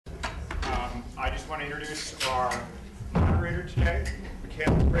want to introduce our moderator today,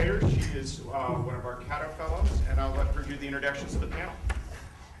 Michaela Prater. She is one of our Cato Fellows, and I'll let her do the introductions of the panel.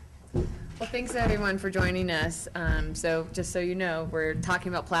 Well, thanks everyone for joining us. So just so you know, we're talking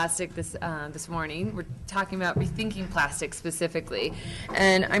about plastic this morning. We're talking about rethinking plastic specifically.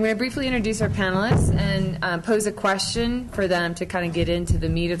 And I'm going to briefly introduce our panelists and pose a question for them to kind of get into the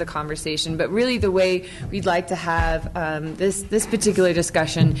meat of the conversation. But really the way we'd like to have this particular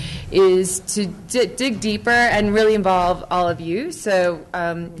discussion is to dig deeper and really involve all of you. So,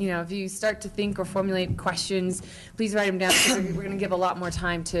 if you start to think or formulate questions, please write them down, because we're going to give a lot more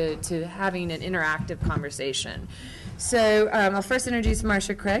time to having an interactive conversation. So I'll first introduce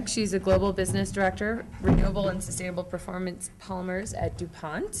Marsha Craig. She's a Global Business Director, Renewable and Sustainable Performance Polymers at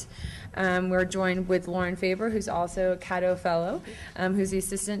DuPont. We're joined with Lauren Faber, who's also a Cato Fellow, who's the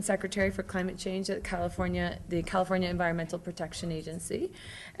Assistant Secretary for Climate Change at the California Environmental Protection Agency.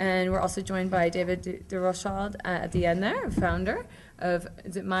 And we're also joined by David DeRothschild at the end there, founder of,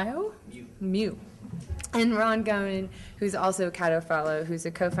 is it Mayo? Mew. And Ron Gonen, who's also a Cato Fellow, who's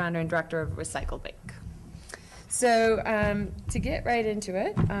a co-founder and director of Recycle Bank. So to get right into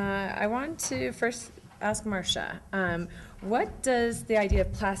it, I want to first ask Marsha, what does the idea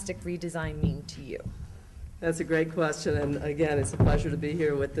of plastic redesign mean to you? That's a great question, and again, it's a pleasure to be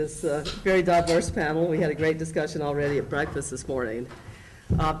here with this very diverse panel. We had a great discussion already at breakfast this morning.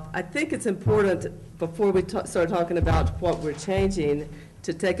 I think it's important, before we start talking about what we're changing,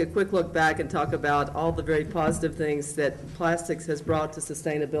 to take a quick look back and talk about all the very positive things that plastics has brought to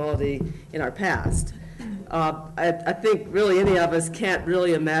sustainability in our past. I think really any of us can't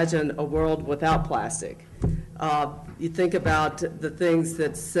really imagine a world without plastic. You think about the things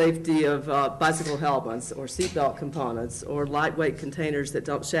that safety of bicycle helmets or seatbelt components or lightweight containers that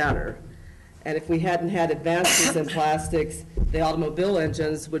don't shatter. And if we hadn't had advances in plastics, the automobile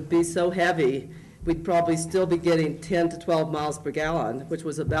engines would be so heavy we'd probably still be getting 10 to 12 miles per gallon, which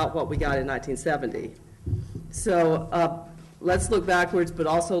was about what we got in 1970. So let's look backwards, but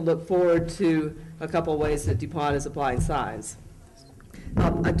also look forward to a couple of ways that DuPont is applying science.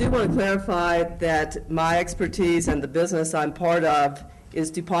 I do want to clarify that my expertise and the business I'm part of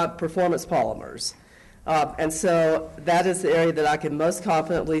is DuPont Performance Polymers. And so that is the area that I can most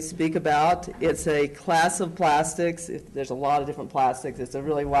confidently speak about. It's a class of plastics. There's a lot of different plastics. It's a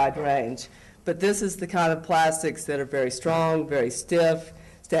really wide range. But this is the kind of plastics that are very strong, very stiff,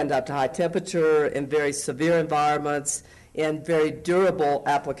 stand up to high temperature in very severe environments, in very durable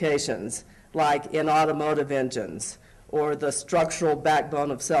applications, like in automotive engines, or the structural backbone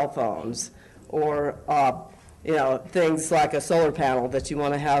of cell phones, or things like a solar panel that you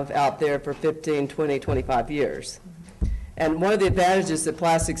want to have out there for 15, 20, 25 years. And one of the advantages that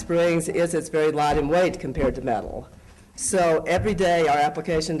plastics brings is it's very light in weight compared to metal. So every day our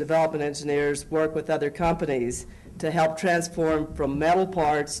application development engineers work with other companies to help transform from metal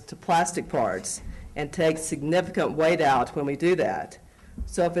parts to plastic parts and take significant weight out when we do that.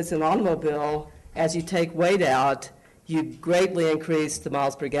 So if it's an automobile, as you take weight out, you greatly increase the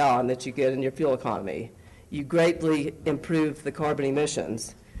miles per gallon that you get in your fuel economy. You greatly improve the carbon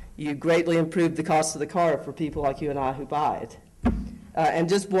emissions. You greatly improve the cost of the car for people like you and I who buy it. And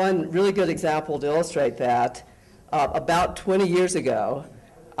just one really good example to illustrate that, about 20 years ago,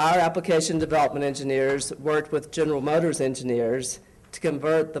 our application development engineers worked with General Motors engineers to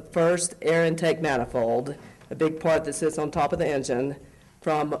convert the first air intake manifold, a big part that sits on top of the engine,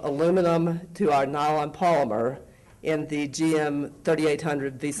 from aluminum to our nylon polymer in the GM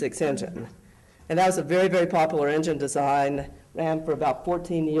 3800 V6 engine. And that was a very, very popular engine design, ran for about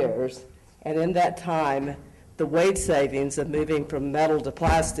 14 years. And in that time, the weight savings of moving from metal to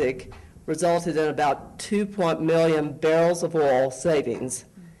plastic resulted in about 2 million barrels of oil savings.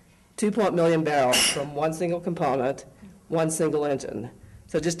 2 million barrels from one single component, one single engine.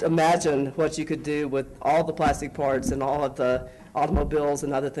 So just imagine what you could do with all the plastic parts and all of the automobiles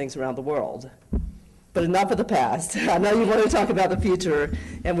and other things around the world. But enough of the past. I know you want to talk about the future,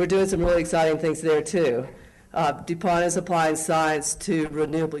 and we're doing some really exciting things there too. DuPont is applying science to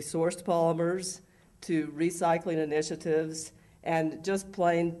renewably sourced polymers, to recycling initiatives, and just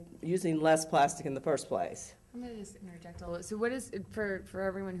plain using less plastic in the first place. I'm going to just interject a little. So what is, for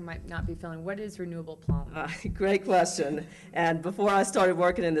everyone who might not be feeling, what is renewable polymer? Great question. And before I started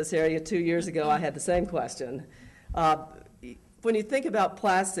working in this area 2 years ago, I had the same question. When you think about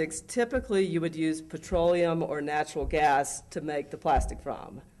plastics, typically you would use petroleum or natural gas to make the plastic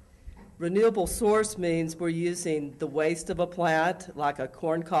from. Renewable source means we're using the waste of a plant, like a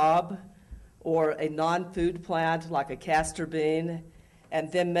corn cob, or a non-food plant, like a castor bean,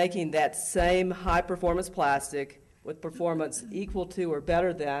 and then making that same high-performance plastic with performance equal to or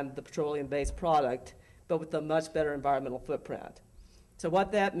better than the petroleum-based product, but with a much better environmental footprint. So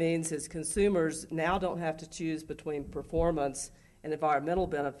what that means is consumers now don't have to choose between performance and environmental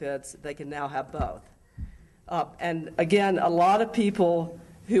benefits. They can now have both. And again, a lot of people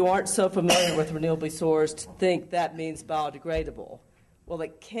who aren't so familiar with renewably sourced think that means biodegradable. Well,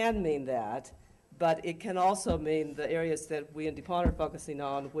 it can mean that, but it can also mean the areas that we in DuPont are focusing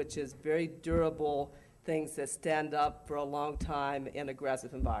on, which is very durable things that stand up for a long time in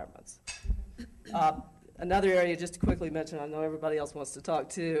aggressive environments. Another area, just to quickly mention, I know everybody else wants to talk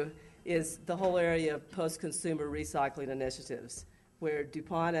too, is the whole area of post-consumer recycling initiatives, where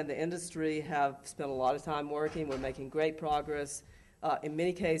DuPont and the industry have spent a lot of time working. We're making great progress. In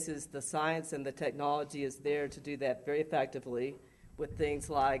many cases, the science and the technology is there to do that very effectively with things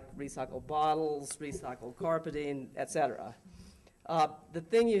like recycled bottles, recycled carpeting, et cetera. The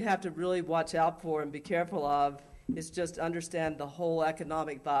thing you have to really watch out for and be careful of is just understand the whole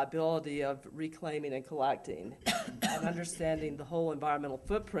economic viability of reclaiming and collecting, and understanding the whole environmental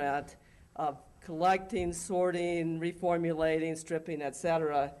footprint of collecting, sorting, reformulating, stripping, et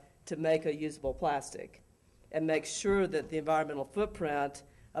cetera, to make a usable plastic, and make sure that the environmental footprint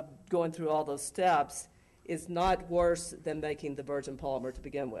of going through all those steps is not worse than making the virgin polymer to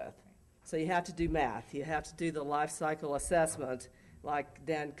begin with. So you have to do math. You have to do the life cycle assessment, like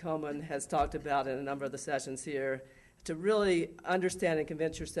Dan Gonen has talked about in a number of the sessions here, to really understand and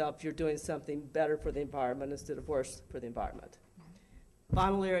convince yourself you're doing something better for the environment instead of worse for the environment.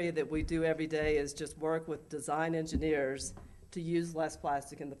 Final area that we do every day is just work with design engineers to use less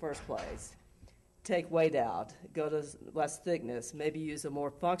plastic in the first place. Take weight out, go to less thickness, maybe use a more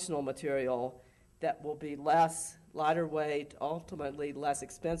functional material that will be lighter weight, ultimately less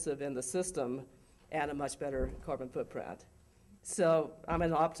expensive in the system, and a much better carbon footprint. So I'm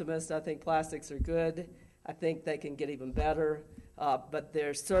an optimist. I think plastics are good. I think they can get even better, but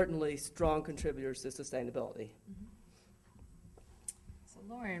they're certainly strong contributors to sustainability. Mm-hmm. So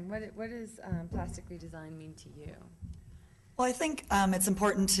Lauren, what does plastic redesign mean to you? Well, I think it's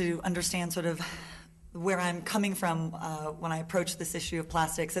important to understand sort of where I'm coming from when I approach this issue of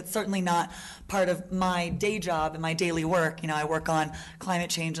plastics. It's certainly not part of my day job and my daily work. You know, I work on climate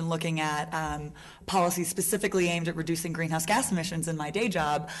change and looking at policies specifically aimed at reducing greenhouse gas emissions in my day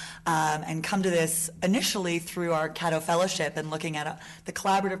job, and come to this initially through our Cato Fellowship and looking at the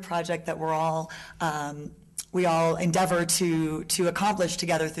collaborative project that we all endeavor to accomplish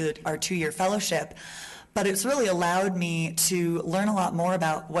together through our 2-year fellowship. But it's really allowed me to learn a lot more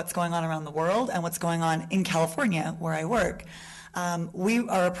about what's going on around the world and what's going on in California, where I work. We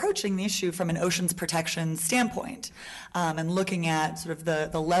are approaching the issue from an oceans protection standpoint, and looking at sort of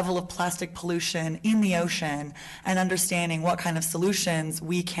the level of plastic pollution in the ocean and understanding what kind of solutions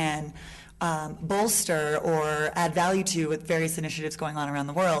we can bolster or add value to with various initiatives going on around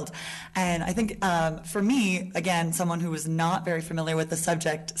the world. And I think for me, again, someone who was not very familiar with the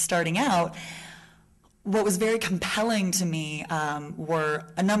subject starting out, what was very compelling to me were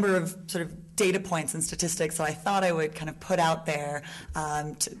a number of sort of data points and statistics that I thought I would kind of put out there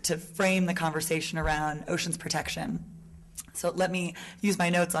to frame the conversation around oceans protection. So let me use my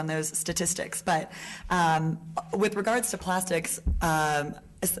notes on those statistics. But with regards to plastics,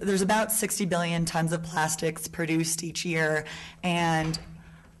 there's about 60 billion tons of plastics produced each year, and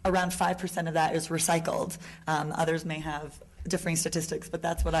around 5% of that is recycled. Others may have differing statistics, but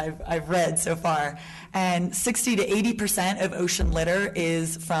that's what I've read so far. And 60 to 80% of ocean litter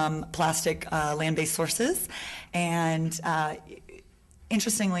is from plastic land-based sources. And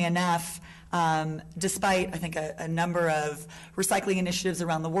interestingly enough, despite, I think, a number of recycling initiatives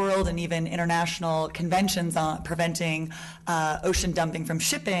around the world and even international conventions on preventing ocean dumping from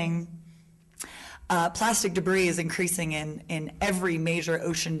shipping, plastic debris is increasing in every major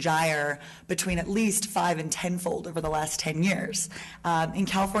ocean gyre between at least 5 and 10-fold over the last 10 years. In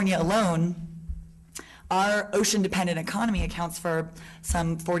California alone, our ocean-dependent economy accounts for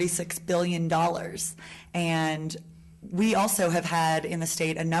some $46 billion. And we also have had in the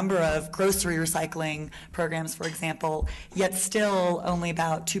state a number of grocery recycling programs, for example, yet still only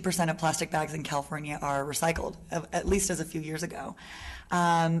about 2% of plastic bags in California are recycled, at least as a few years ago.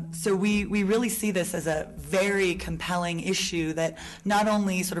 So we really see this as a very compelling issue that not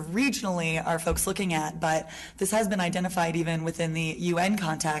only sort of regionally are folks looking at, but this has been identified even within the UN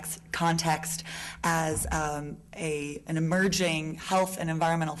context as an emerging health and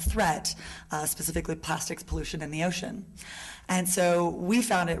environmental threat, specifically plastics pollution in the ocean. And so we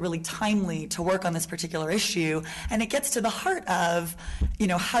found it really timely to work on this particular issue, and it gets to the heart of,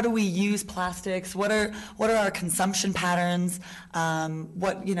 how do we use plastics? What are our consumption patterns?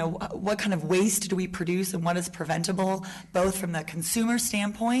 What kind of waste do we produce, and what is preventable, both from the consumer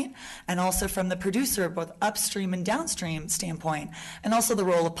standpoint and also from the producer, both upstream and downstream standpoint, and also the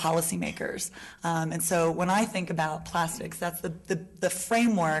role of policymakers. And so when I think about plastics, that's the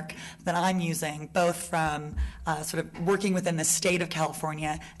framework that I'm using, both from sort of working within the state of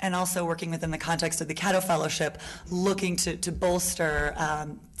California and also working within the context of the Cato Fellowship, looking to bolster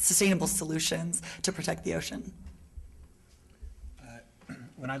sustainable solutions to protect the ocean.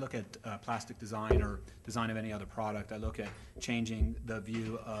 When I look at plastic design or design of any other product, I look at changing the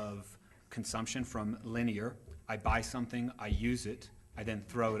view of consumption from linear, I buy something, I use it, I then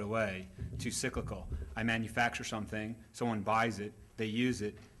throw it away, to cyclical. I manufacture something, someone buys it, they use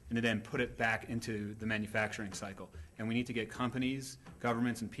it, and they then put it back into the manufacturing cycle. And we need to get companies,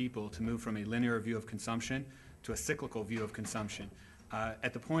 governments, and people to move from a linear view of consumption to a cyclical view of consumption.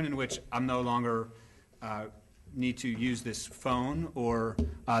 At the point in which I'm no longer need to use this phone or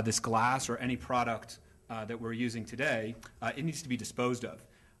this glass or any product that we're using today, it needs to be disposed of.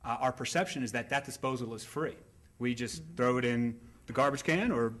 Our perception is that disposal is free. We just throw it in the garbage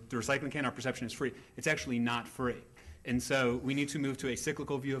can or the recycling can, our perception is free. It's actually not free. And so we need to move to a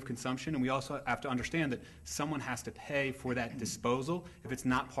cyclical view of consumption, and we also have to understand that someone has to pay for that disposal if it's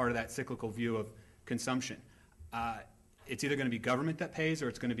not part of that cyclical view of consumption. It's either going to be government that pays or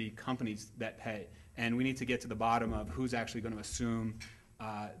it's going to be companies that pay. And we need to get to the bottom of who's actually going to assume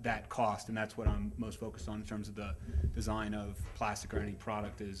that cost, and that's what I'm most focused on in terms of the design of plastic or any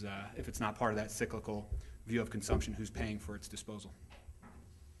product is if it's not part of that cyclical view of consumption, who's paying for its disposal.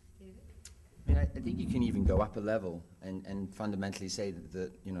 I mean, I think you can even go up a level and fundamentally say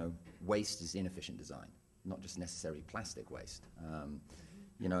that waste is inefficient design, not just necessarily plastic waste.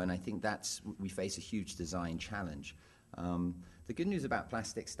 And I think we face a huge design challenge. The good news about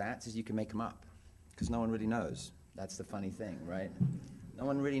plastic stats is you can make them up, because no one really knows. That's the funny thing, right? No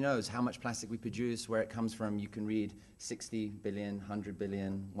one really knows how much plastic we produce, where it comes from. You can read 60 billion, 100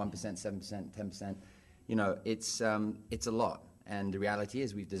 billion, 1%, 7%, 10%. It's a lot. And the reality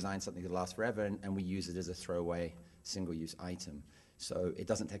is we've designed something that lasts forever, and we use it as a throwaway, single-use item. So it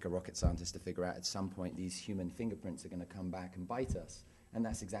doesn't take a rocket scientist to figure out at some point these human fingerprints are going to come back and bite us. And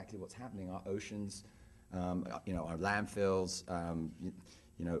that's exactly what's happening. Our oceans, our landfills,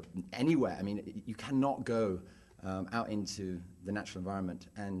 anywhere. I mean, you cannot go out into the natural environment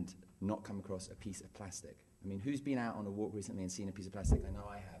and not come across a piece of plastic. I mean, who's been out on a walk recently and seen a piece of plastic? I know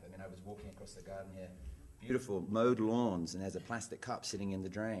I have. I mean, I was walking across the garden here, beautiful mowed lawns, and there's a plastic cup sitting in the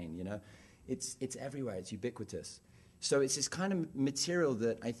drain, It's everywhere. It's ubiquitous. So it's this kind of material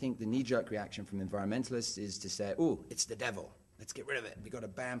that I think the knee-jerk reaction from environmentalists is to say, oh, it's the devil. Let's get rid of it. We've got to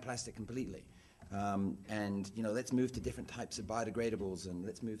ban plastic completely. Let's move to different types of biodegradables, and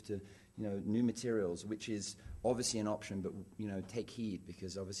let's move to, new materials, which is obviously an option, but, take heed,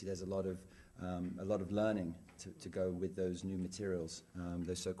 because obviously there's a lot of learning to go with those new materials,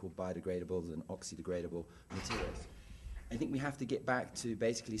 those so-called biodegradables and oxydegradable materials. I think we have to get back to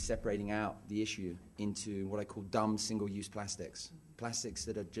basically separating out the issue into what I call dumb single-use plastics, plastics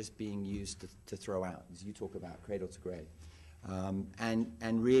that are just being used to throw out, as you talk about, cradle to grave.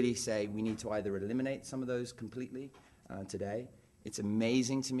 And really say we need to either eliminate some of those completely today. It's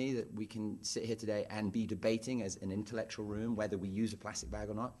amazing to me that we can sit here today and be debating as an intellectual room whether we use a plastic bag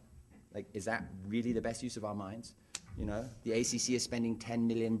or not. Like, is that really the best use of our minds? The ACC is spending $10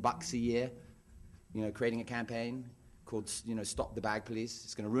 million a year, creating a campaign called, Stop the Bag, Please.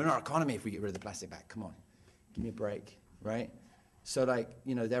 It's going to ruin our economy if we get rid of the plastic bag. Come on, give me a break, right? So,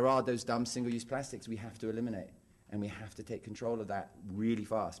 there are those dumb single-use plastics we have to eliminate. And we have to take control of that really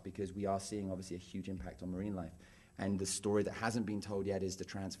fast, because we are seeing, obviously, a huge impact on marine life. And the story that hasn't been told yet is the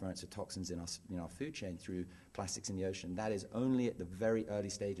transference of toxins in our food chain through plastics in the ocean. That is only at the very early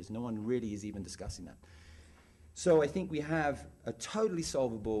stages. No one really is even discussing that. So I think we have a totally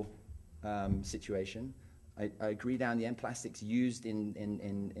solvable situation. I agree down the end. Plastics used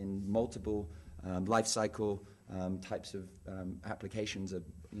in multiple life cycle types of applications are,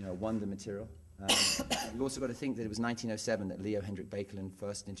 wonder material. You've also got to think that it was 1907 that Leo Hendrik Bakelin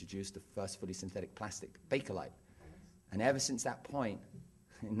first introduced the first fully synthetic plastic, Bakelite. And ever since that point,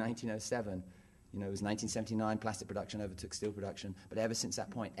 in 1907, it was 1979, plastic production overtook steel production, but ever since that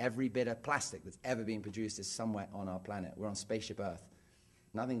point, every bit of plastic that's ever been produced is somewhere on our planet. We're on spaceship Earth.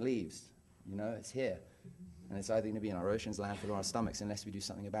 Nothing leaves, it's here. And it's either going to be in our oceans, landfill, or our stomachs, unless we do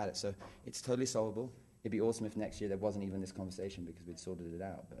something about it. So it's totally solvable. It'd be awesome if next year there wasn't even this conversation, because we'd sorted it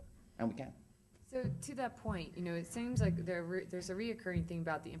out, and we can. So to that point, it seems like there's a reoccurring thing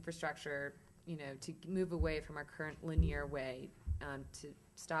about the infrastructure, to move away from our current linear way, to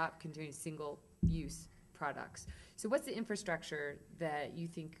stop continuing single-use products. So what's the infrastructure that you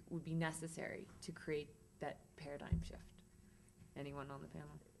think would be necessary to create that paradigm shift? Anyone on the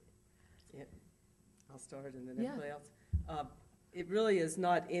panel? Yeah, I'll start and then Yeah. everybody else. It really is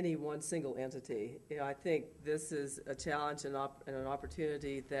not any one single entity. I think this is a challenge and an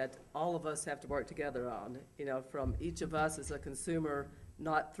opportunity that all of us have to work together on. From each of us as a consumer,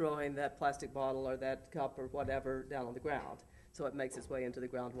 not throwing that plastic bottle or that cup or whatever down on the ground, so it makes its way into the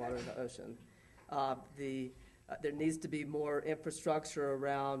groundwater and the ocean. There needs to be more infrastructure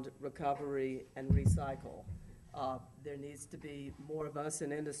around recovery and recycle. There needs to be more of us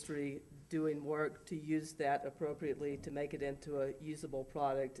in industry doing work to use that appropriately to make it into a usable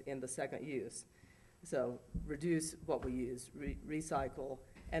product in the second use. So reduce what we use, recycle,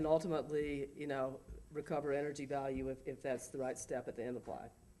 and ultimately, recover energy value if that's the right step at the end of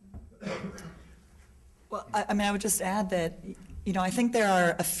life. Well, I would just add that, I think there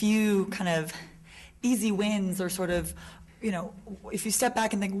are a few kind of easy wins or sort of, if you step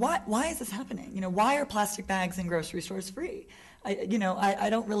back and think, why is this happening? Why are plastic bags in grocery stores free? I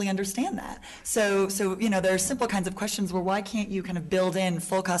don't really understand that. So there are simple kinds of questions where why can't you kind of build in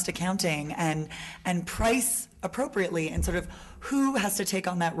full cost accounting and price appropriately, and sort of who has to take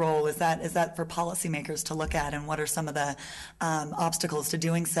on that role? Is that for policymakers to look at, and what are some of the obstacles to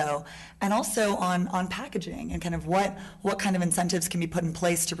doing so? And also on packaging and kind of what kind of incentives can be put in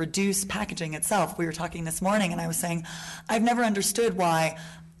place to reduce packaging itself. We were talking this morning and I was saying, I've never understood why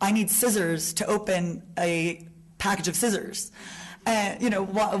I need scissors to open a package of scissors.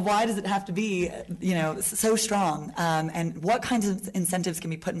 Why does it have to be, so strong? And what kinds of incentives can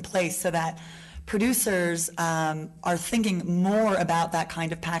be put in place so that producers are thinking more about that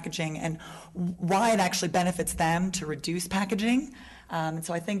kind of packaging and why it actually benefits them to reduce packaging? And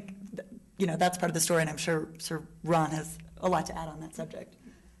so I think, that's part of the story, and I'm sure Sir Ron has a lot to add on that subject.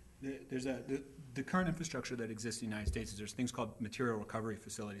 The current infrastructure that exists in the United States is there's things called material recovery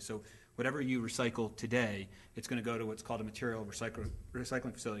facilities. So whatever you recycle today, it's going to go to what's called a material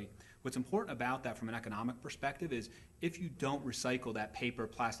recycling facility. What's important about that from an economic perspective is if you don't recycle that paper,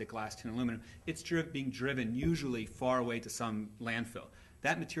 plastic, glass, tin, aluminum, it's being driven usually far away to some landfill.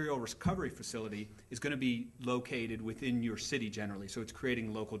 That material recovery facility is going to be located within your city generally, so it's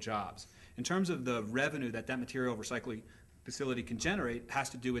creating local jobs. In terms of the revenue that material recycling facility can generate, has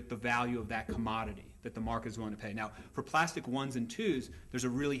to do with the value of that commodity that the market is willing to pay. Now, for plastic 1s and 2s, there's a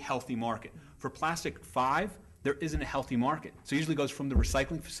really healthy market. For plastic 5, there isn't a healthy market. So it usually goes from the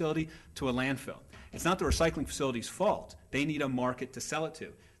recycling facility to a landfill. It's not the recycling facility's fault. They need a market to sell it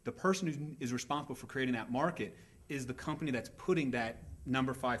to. The person who is responsible for creating that market is the company that's putting that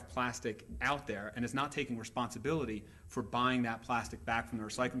number 5 plastic out there and is not taking responsibility for buying that plastic back from the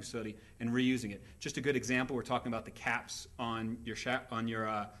recycling facility and reusing it. Just a good example, we're talking about the caps on your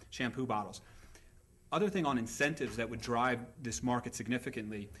shampoo bottles. Other thing on incentives that would drive this market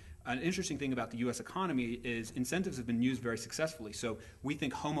significantly, an interesting thing about the U.S. economy is incentives have been used very successfully. So we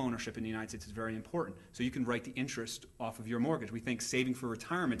think home ownership in the United States is very important. So you can write the interest off of your mortgage. We think saving for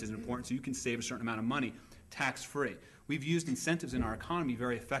retirement is important, so you can save a certain amount of money tax-free. We've used incentives in our economy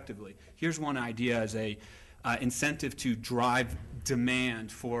very effectively. Here's one idea as a incentive to drive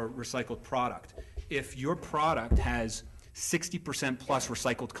demand for recycled product. If your product has 60% plus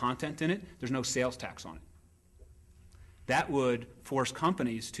recycled content in it, there's no sales tax on it. That would force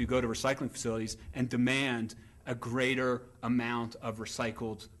companies to go to recycling facilities and demand a greater amount of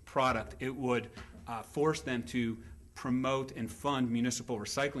recycled product. It would force them to promote and fund municipal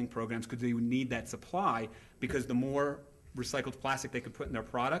recycling programs because they would need that supply, because the more recycled plastic they could put in their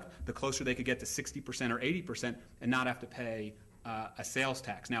product, the closer they could get to 60% or 80% and not have to pay a sales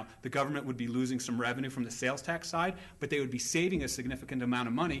tax. Now, the government would be losing some revenue from the sales tax side, but they would be saving a significant amount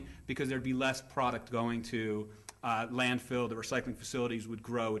of money because there'd be less product going to landfill. The recycling facilities would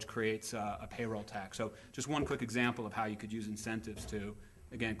grow, which creates a payroll tax. So just one quick example of how you could use incentives to,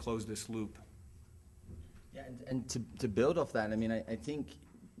 again, close this loop. Yeah, and to build off that, I think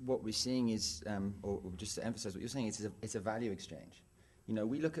what we're seeing is, or just to emphasize what you're saying, it's a value exchange.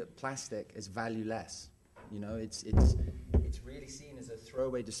 We look at plastic as valueless. It's really seen as a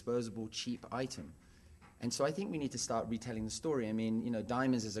throwaway, disposable, cheap item. And so I think we need to start retelling the story.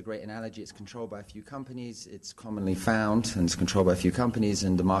 Diamonds is a great analogy. It's controlled by a few companies. It's commonly found, and it's controlled by a few companies,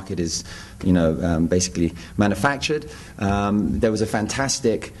 and the market is, basically manufactured. There was a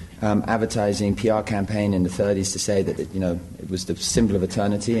fantastic advertising PR campaign in the 30s to say that, it was the symbol of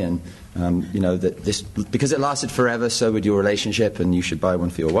eternity, and That this, because it lasted forever, so would your relationship, and you should buy one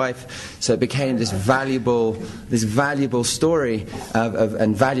for your wife. So it became this valuable story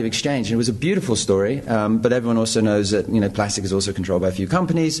and value exchange. And it was a beautiful story, but everyone also knows that plastic is also controlled by a few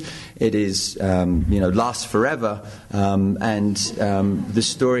companies. It is lasts forever, and the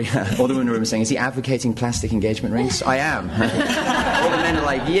story. All the women in the room are saying, "Is he advocating plastic engagement rings?" I am. All the men are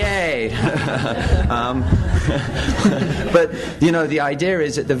like, "Yay!" But the idea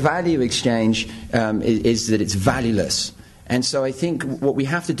is that the value exchange is that it's valueless. And so I think what we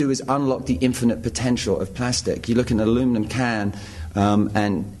have to do is unlock the infinite potential of plastic. You look at an aluminum can,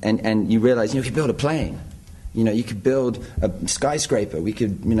 and you realize you could build a plane. You could build a skyscraper. We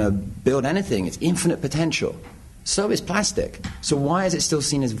could build anything. It's infinite potential. So is plastic. So why is it still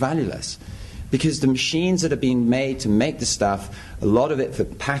seen as valueless? Because the machines that are being made to make the stuff, a lot of it for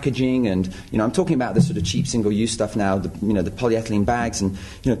packaging, and I'm talking about the sort of cheap single-use stuff now, the polyethylene bags, and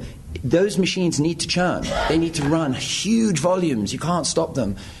those machines need to churn. They need to run huge volumes. You can't stop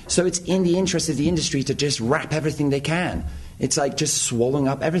them. So it's in the interest of the industry to just wrap everything they can. It's like just swallowing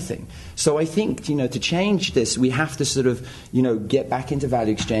up everything. So I think, to change this, we have to sort of, get back into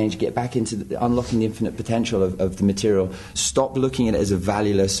value exchange, get back into unlocking the infinite potential of the material, stop looking at it as a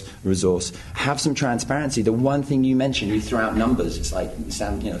valueless resource, have some transparency. The one thing you mentioned, you throw out numbers. It's like, 3,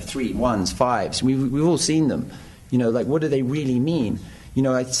 1s, 5s. We've all seen them. What do they really mean?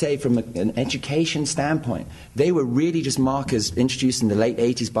 I'd say from an education standpoint, they were really just markers introduced in the late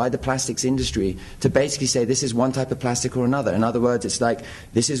 80s by the plastics industry to basically say this is one type of plastic or another. In other words, it's like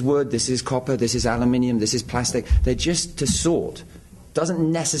this is wood, this is copper, this is aluminium, this is plastic. They're just to sort.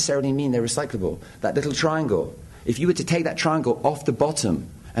 Doesn't necessarily mean they're recyclable. That little triangle, if you were to take that triangle off the bottom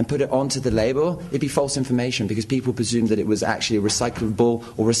and put it onto the label, it'd be false information because people presumed that it was actually recyclable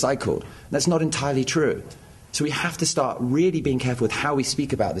or recycled. That's not entirely true. So we have to start really being careful with how we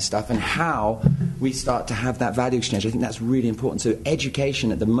speak about this stuff and how we start to have that value exchange. I think that's really important. So education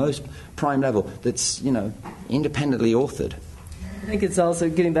at the most prime level that's, independently authored. I think it's also,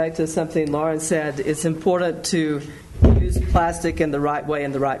 getting back to something Lauren said, it's important to use plastic in the right way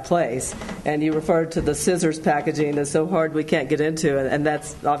in the right place. And you referred to the scissors packaging that's so hard we can't get into, and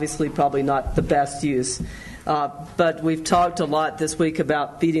that's obviously probably not the best use. But we've talked a lot this week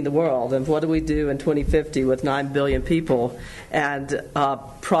about feeding the world and what do we do in 2050 with 9 billion people. And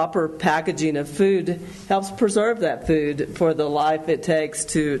proper packaging of food helps preserve that food for the life it takes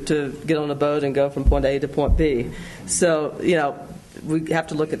to get on a boat and go from point A to point B. So, we have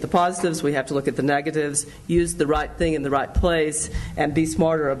to look at the positives, we have to look at the negatives, use the right thing in the right place, and be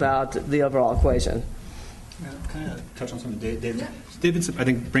smarter about the overall equation. Can I touch on something David, I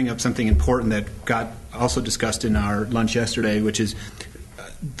think, bring up something important that got also discussed in our lunch yesterday, which is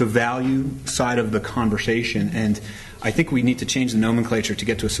the value side of the conversation. And I think we need to change the nomenclature to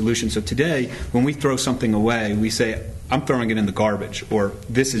get to a solution. So today, when we throw something away, we say, I'm throwing it in the garbage, or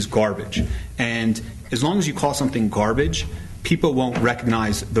this is garbage. And as long as you call something garbage, people won't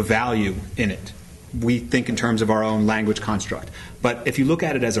recognize the value in it. We think in terms of our own language construct. But if you look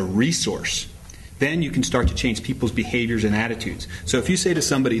at it as a resource, then you can start to change people's behaviors and attitudes. So if you say to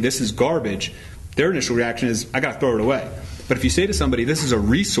somebody, this is garbage, their initial reaction is, I got to throw it away. But if you say to somebody, this is a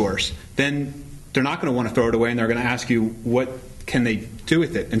resource, then they're not going to want to throw it away, and they're going to ask you, what can they do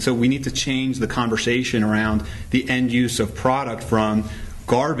with it? And so we need to change the conversation around the end use of product from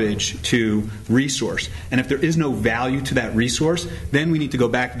garbage to resource. And if there is no value to that resource, then we need to go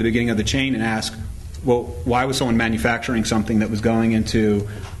back to the beginning of the chain and ask, well, why was someone manufacturing something that was going into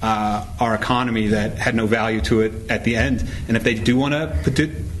our economy that had no value to it at the end? And if they do want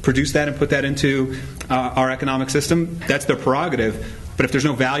to produce that and put that into our economic system, that's their prerogative. But if there's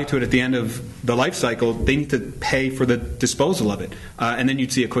no value to it at the end of the life cycle, they need to pay for the disposal of it. And then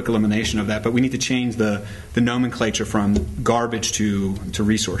you'd see a quick elimination of that. But we need to change the nomenclature from garbage to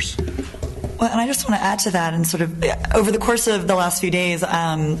resource. Well, and I just want to add to that, and sort of over the course of the last few days,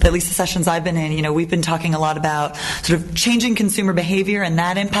 at least the sessions I've been in, we've been talking a lot about sort of changing consumer behavior and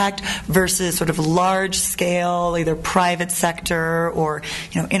that impact versus sort of large scale, either private sector or,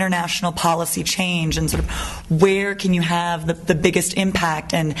 international policy change, and sort of where can you have the biggest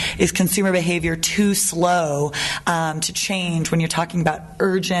impact, and is consumer behavior too slow to change when you're talking about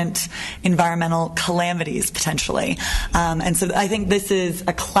urgent environmental calamities potentially. And so I think this is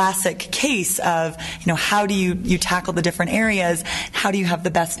a classic case of, how do you tackle the different areas? How do you have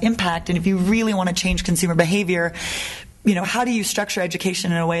the best impact? And if you really want to change consumer behavior, how do you structure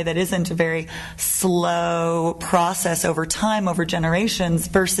education in a way that isn't a very slow process over time, over generations,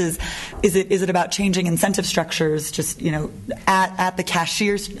 versus is it about changing incentive structures just, at the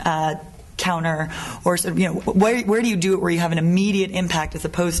cashier's counter, or sort of, where do you do it where you have an immediate impact as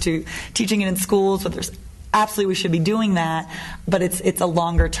opposed to teaching it in schools? But there's absolutely, we should be doing that, but it's a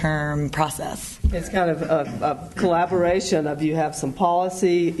longer term process. It's kind of a collaboration of, you have some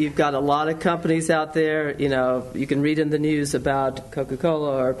policy, you've got a lot of companies out there, you can read in the news about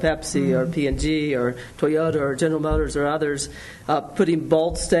Coca-Cola or Pepsi or P&G or Toyota or General Motors or others putting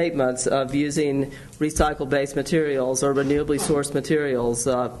bold statements of using recycle-based materials or renewably sourced materials,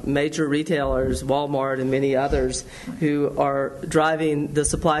 major retailers, Walmart and many others, who are driving the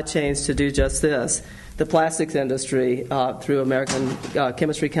supply chains to do just this. The plastics industry, through American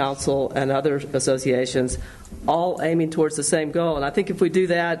Chemistry Council and other associations, all aiming towards the same goal. And I think if we do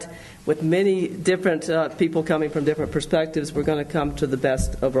that with many different people coming from different perspectives, we're going to come to the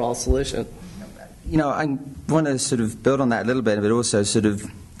best overall solution. I want to sort of build on that a little bit, but also sort of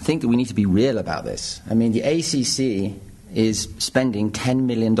think that we need to be real about this. I mean, the ACC is spending $10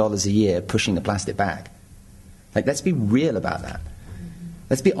 million a year pushing the plastic bag. Let's be real about that.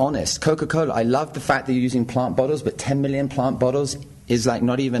 Let's be honest. Coca-Cola, I love the fact that you're using plant bottles, but 10 million plant bottles is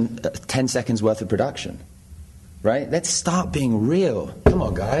not even 10 seconds worth of production, right? Let's start being real. Come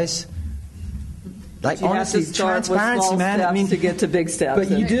on, guys. Honesty, transparency, man. I mean, to get to big steps.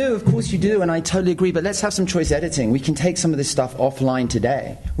 But you do, of course you do, and I totally agree. But let's have some choice editing. We can take some of this stuff offline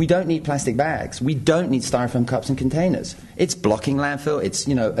today. We don't need plastic bags. We don't need styrofoam cups and containers. It's blocking landfill. It's,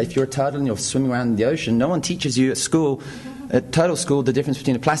 if you're a turtle and you're swimming around in the ocean, no one teaches you at school, at turtle school, the difference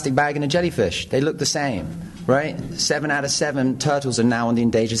between a plastic bag and a jellyfish. They look the same, right? 7 out of 7 turtles are now on the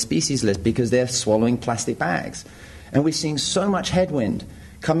endangered species list because they're swallowing plastic bags. And we're seeing so much headwind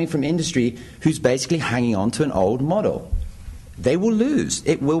coming from industry who's basically hanging on to an old model. They will lose.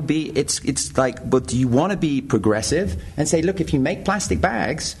 It will be, it's like, but do you want to be progressive and say, look, if you make plastic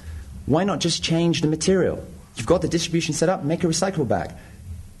bags, why not just change the material? You've got the distribution set up, make a recyclable bag.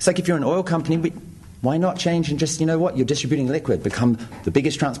 It's like if you're an oil company, why not change and just, you're distributing liquid, become the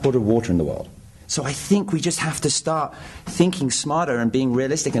biggest transporter of water in the world. So I think we just have to start thinking smarter and being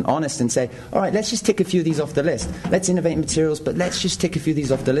realistic and honest and say, all right, let's just tick a few of these off the list. Let's innovate materials, but let's just tick a few of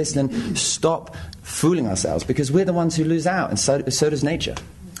these off the list and stop fooling ourselves, because we're the ones who lose out, and so does nature.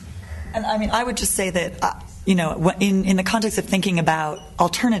 And I mean, I would just say that, in the context of thinking about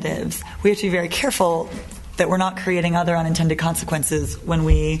alternatives, we have to be very careful that we're not creating other unintended consequences when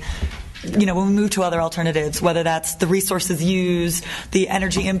we move to other alternatives, whether that's the resources used, the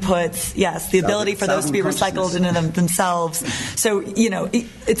energy inputs, yes, the ability for those to be recycled into themselves. So,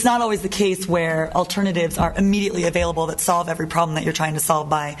 it's not always the case where alternatives are immediately available that solve every problem that you're trying to solve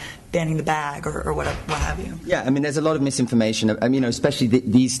by banning the bag or what have you. Yeah, I mean, there's a lot of misinformation, especially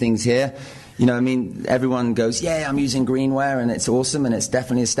these things here. Everyone goes, yeah, I'm using greenware and it's awesome and it's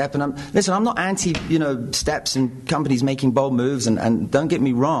definitely a step. And I'm not anti, steps and companies making bold moves, and don't get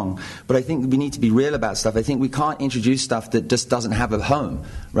me wrong, but I think we need to be real about stuff. I think we can't introduce stuff that just doesn't have a home,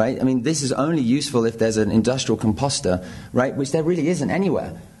 right? I mean, this is only useful if there's an industrial composter, right, which there really isn't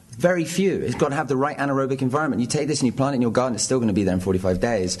anywhere. Very few. It's got to have the right anaerobic environment. You take this and you plant it in your garden, it's still going to be there in 45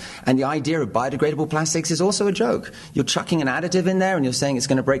 days. And the idea of biodegradable plastics is also a joke. You're chucking an additive in there and you're saying it's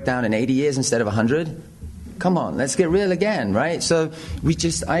going to break down in 80 years instead of 100. Come on, let's get real again, right? So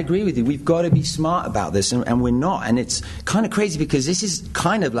I agree with you. We've got to be smart about this, and we're not. And it's kind of crazy because this is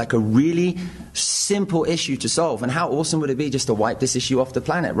kind of like a really simple issue to solve. And how awesome would it be just to wipe this issue off the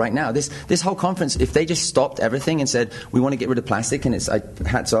planet right now? This whole conference, if they just stopped everything and said, we want to get rid of plastic, and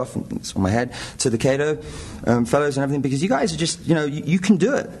hats off, it's on my head, to the Cato fellows and everything, because you guys are just, you can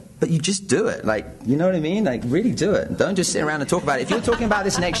do it. But you just do it. You know what I mean? Really do it. Don't just sit around and talk about it. If you're talking about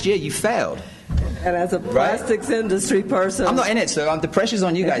this next year, you failed. And as a plastics industry person, I'm not in it, so the pressure's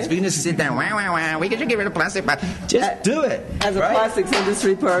on you guys. We can just sit down, we can just get rid of plastic, but just do it. As a plastics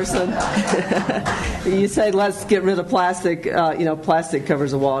industry person, you say let's get rid of plastic. Plastic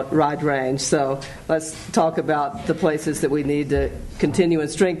covers a wide range. So let's talk about the places that we need to continue and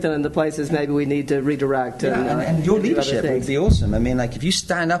strengthen, and the places maybe we need to redirect. And your leadership would be awesome. I mean, if you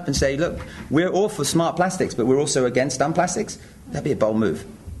stand up and say, look, we're all for smart plastics, but we're also against dumb plastics, that'd be a bold move.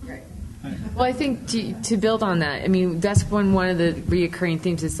 Well, I think to build on that, I mean, that's one of the reoccurring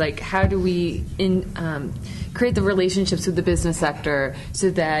themes is how do we create the relationships with the business sector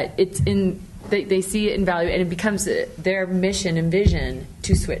so that they see it in value and it becomes their mission and vision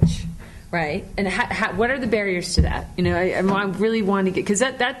to switch, right? And what are the barriers to that? You know, I really want to get, because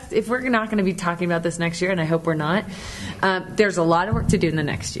that's, if we're not going to be talking about this next year, and I hope we're not, there's a lot of work to do in the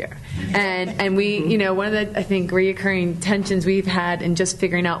next year. And we, you know, one of the, I think, reoccurring tensions we've had in just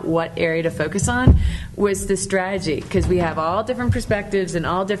figuring out what area to focus on was the strategy, because we have all different perspectives and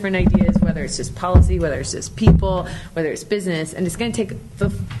all different ideas, whether it's just policy, whether it's just people, whether it's business, and it's going to take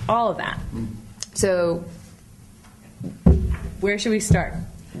all of that. So where should we start?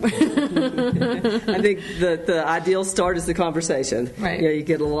 I think the ideal start is the conversation. Right. You know, you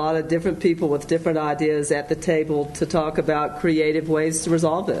get a lot of different people with different ideas at the table to talk about creative ways to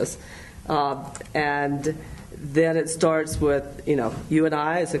resolve this. And then it starts with, you know, you and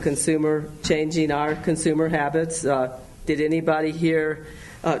I as a consumer changing our consumer habits. Did anybody here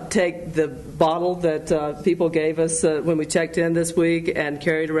take the bottle that people gave us when we checked in this week and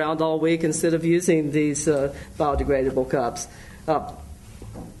carried around all week instead of using these biodegradable cups?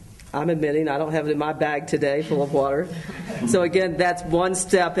 I'm admitting I don't have it in my bag today full of water. So again, that's one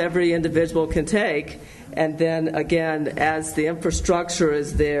step every individual can take. And then again, as the infrastructure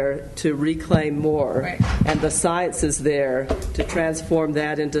is there to reclaim more, right, and the science is there to transform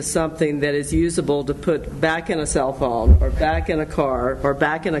that into something that is usable to put back in a cell phone or back in a car or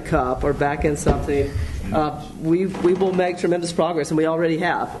back in a cup or back in something, we will make tremendous progress, and we already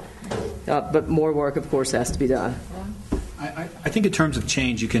have. But more work, of course, has to be done. I think in terms of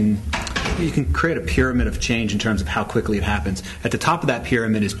change, you can create a pyramid of change in terms of how quickly it happens. At the top of that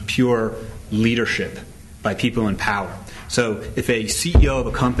pyramid is pure leadership by people in power. So if a CEO of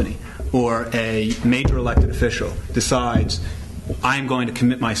a company or a major elected official decides, I'm going to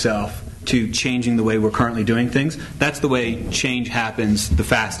commit myself to changing the way we're currently doing things, that's the way change happens the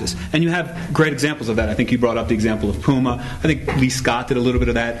fastest. And you have great examples of that. I think you brought up the example of Puma. I think Lee Scott did a little bit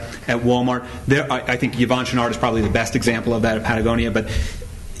of that at Walmart. I think Yvon Chouinard is probably the best example of that at Patagonia. But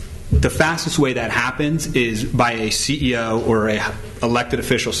the fastest way that happens is by a CEO or a elected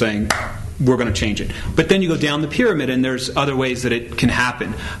official saying, we're going to change it. But then you go down the pyramid, and there's other ways that it can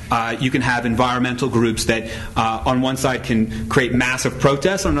happen. You can have environmental groups that on one side can create massive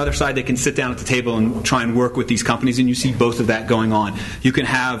protests. On another side, they can sit down at the table and try and work with these companies, and you see both of that going on. You can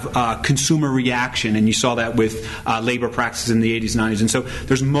have consumer reaction, and you saw that with labor practices in the 80s and 90s. And so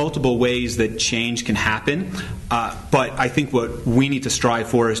there's multiple ways that change can happen. But I think what we need to strive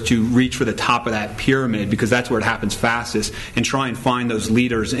for is to reach for the top of that pyramid, because that's where it happens fastest, and try and find those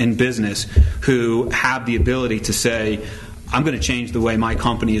leaders in business who have the ability to say, I'm going to change the way my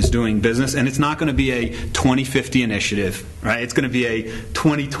company is doing business, and it's not going to be a 2050 initiative, right? It's going to be a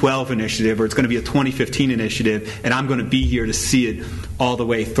 2012 initiative, or it's going to be a 2015 initiative, and I'm going to be here to see it all the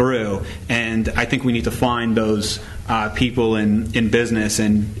way through. And I think we need to find those people in business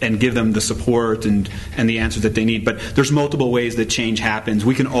and give them the support and the answers that they need. But there's multiple ways that change happens.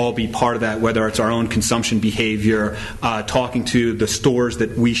 We can all be part of that, whether it's our own consumption behavior, talking to the stores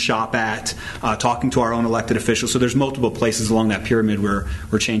that we shop at, talking to our own elected officials. So there's multiple places along that pyramid where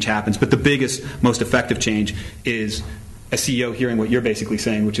change happens. But the biggest, most effective change is a CEO hearing what you're basically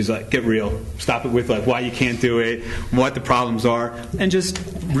saying, which is like, get real, stop it with like why you can't do it, what the problems are, and just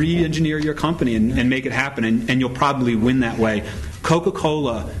re-engineer your company and make it happen, and you'll probably win that way.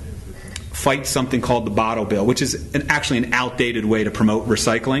 Coca-Cola fights something called the bottle bill, which is actually an outdated way to promote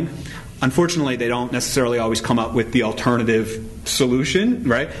recycling. Unfortunately, they don't necessarily always come up with the alternative solution,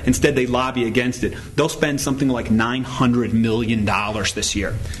 right? Instead, they lobby against it. They'll spend something like $900 million this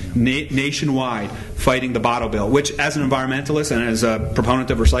year, nationwide, fighting the bottle bill, which, as an environmentalist and as a proponent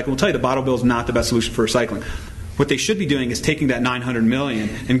of recycling, will tell you the bottle bill is not the best solution for recycling. What they should be doing is taking that $900 million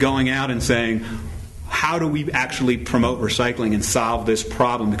and going out and saying, how do we actually promote recycling and solve this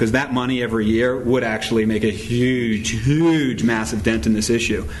problem? Because that money every year would actually make a huge, massive dent in this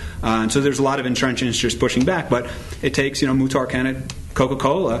issue. And so there's a lot of entrenched interests pushing back, but it takes, Muhtar Khan at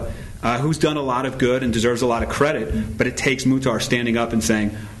Coca-Cola, who's done a lot of good and deserves a lot of credit, but it takes Muhtar standing up and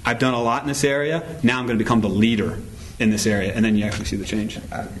saying, I've done a lot in this area, now I'm going to become the leader in this area, and then you actually see the change.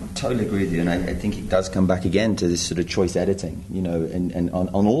 I totally agree with you, and I think it does come back again to this sort of choice editing, and on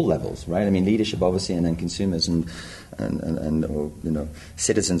all levels, right? I mean, leadership, obviously, and then consumers and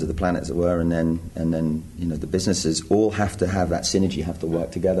citizens of the planet, as it were, and then the businesses all have to have that synergy, have to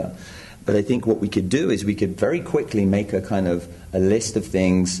work together. But I think what we could do is we could very quickly make a kind of a list of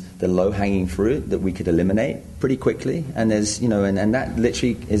things, the low-hanging fruit that we could eliminate pretty quickly, and there's and that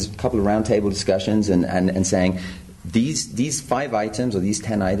literally is a couple of roundtable discussions and saying, these 5 items or these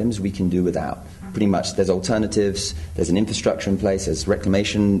 10 items we can do without. pretty much there's alternatives, there's an infrastructure in place, there's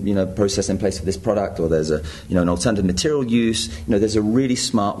reclamation, process in place for this product, or there's a, an alternative material use. There's a really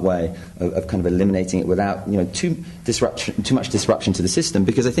smart way of kind of eliminating it without, too much disruption to the system.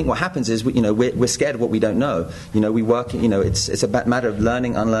 Because I think what happens is, we're scared of what we don't know. We work, it's a matter of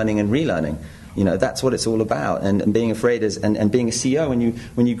learning, unlearning, and relearning. That's what it's all about. And being afraid is, and being a CEO,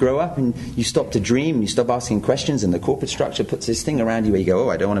 when you grow up and you stop to dream, and you stop asking questions, and the corporate structure puts this thing around you where you go,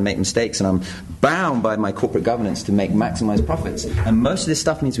 I don't want to make mistakes, and I'm bound by my corporate governance to maximize profits. And most of this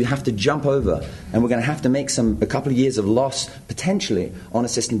stuff means we have to jump over, and we're going to have to make a couple of years of loss, potentially, on a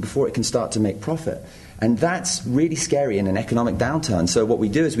system before it can start to make profit. And that's really scary in an economic downturn. So what we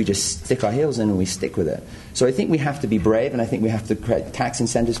do is we just stick our heels in and we stick with it. So I think we have to be brave, and I think we have to create tax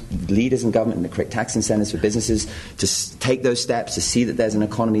incentives, leaders in government, to create tax incentives for businesses to take those steps, to see that there's an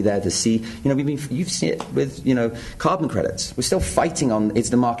economy there, to see, you've seen it with, carbon credits. We're still fighting on,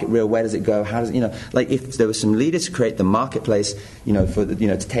 is the market real? Where does it go? How does it, if there were some leaders to create the marketplace,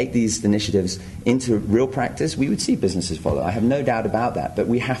 to take these initiatives into real practice, we would see businesses follow. I have no doubt about that. But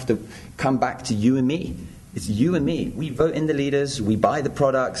we have to come back to you and me. It's you and me. We vote in the leaders, we buy the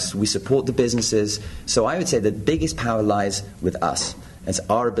products, we support the businesses. So I would say the biggest power lies with us. It's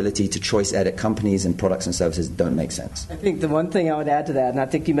our ability to choice edit companies and products and services that don't make sense. I think the one thing I would add to that, and I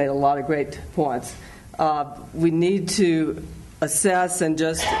think you made a lot of great points, we need to assess and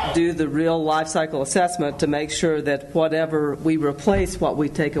just do the real life cycle assessment to make sure that whatever we replace what we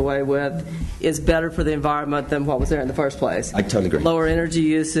take away with is better for the environment than what was there in the first place. I totally agree. Lower energy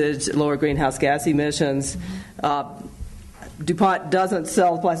usage, lower greenhouse gas emissions. DuPont doesn't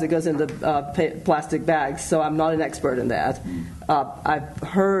sell plastic, it goes into plastic bags, so I'm not an expert in that. I've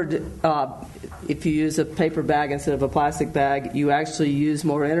heard if you use a paper bag instead of a plastic bag, you actually use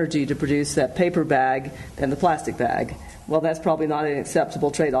more energy to produce that paper bag than the plastic bag. Well, that's probably not an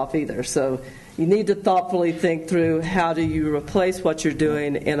acceptable trade-off either. So you need to thoughtfully think through how do you replace what you're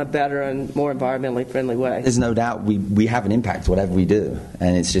doing in a better and more environmentally friendly way. There's no doubt we have an impact whatever we do,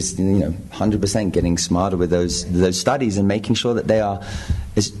 and it's just 100% getting smarter with those studies and making sure that they are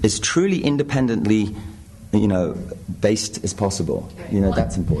as truly independently based as possible.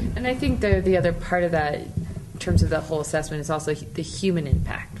 That's important. And I think the other part of that, in terms of the whole assessment, is also the human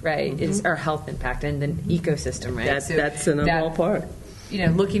impact, right? Mm-hmm. It's our health impact and the ecosystem, right? That's an overall part.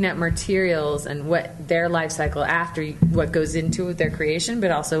 Looking at materials and what their life cycle after what goes into their creation,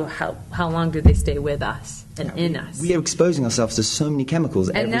 but also how long do they stay with us and in us? We are exposing ourselves to so many chemicals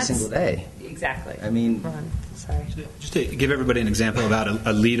every single day. Exactly. I mean, Ron, sorry. Just to give everybody an example about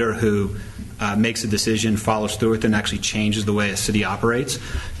a leader who makes a decision, follows through with it, and actually changes the way a city operates.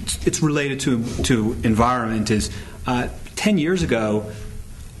 It's related to environment. 10 years ago,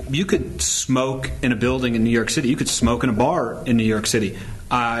 you could smoke in a building in New York City. You could smoke in a bar in New York City.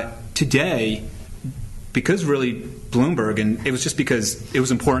 Today, because really Bloomberg, and it was just because it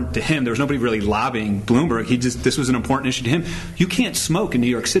was important to him. There was nobody really lobbying Bloomberg. This was an important issue to him. You can't smoke in New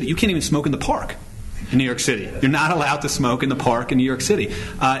York City. You can't even smoke in the park in New York City. You're not allowed to smoke in the park in New York City.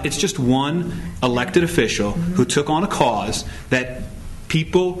 It's just one elected official who took on a cause that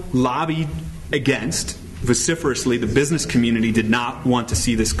people lobbied against vociferously. The business community did not want to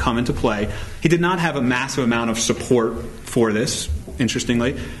see this come into play. He did not have a massive amount of support for this,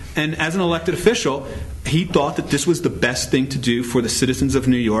 interestingly. And as an elected official, he thought that this was the best thing to do for the citizens of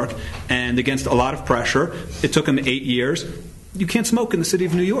New York. And against a lot of pressure, it took him 8 years. You can't smoke in the city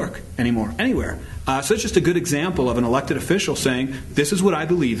of New York anymore, anywhere. So it's just a good example of an elected official saying, this is what I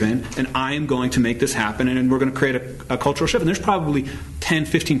believe in, and I am going to make this happen, and we're going to create a cultural shift. And there's probably 10,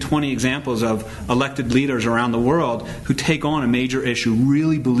 15, 20 examples of elected leaders around the world who take on a major issue,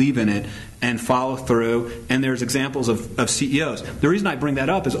 really believe in it, and follow through. And there's examples of CEOs. The reason I bring that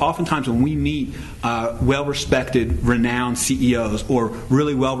up is oftentimes when we meet well-respected, renowned CEOs or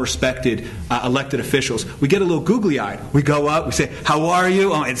really well-respected elected officials, we get a little googly-eyed. We go up, we say, how are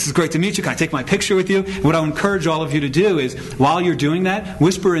you? Oh, this is great to meet you. Can I take my picture with you? And what I would encourage all of you to do is, while you're doing that,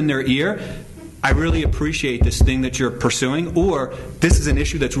 whisper in their ear, I really appreciate this thing that you're pursuing, or this is an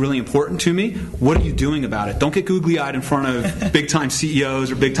issue that's really important to me. What are you doing about it? Don't get googly-eyed in front of big-time CEOs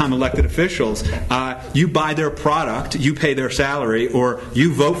or big-time elected officials. You buy their product, you pay their salary, or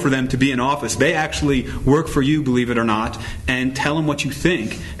you vote for them to be in office. They actually work for you, believe it or not, and tell them what you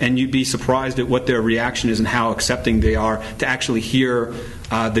think, and you'd be surprised at what their reaction is and how accepting they are to actually hear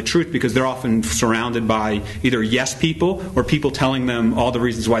the truth, because they're often surrounded by either yes people or people telling them all the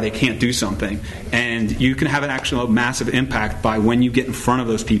reasons why they can't do something. And you can have an actual massive impact by, when you get in front of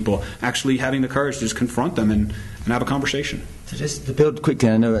those people, actually having the courage to just confront them and have a conversation. So just to build quickly,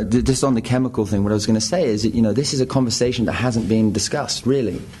 I know just on the chemical thing, what I was going to say is that, this is a conversation that hasn't been discussed,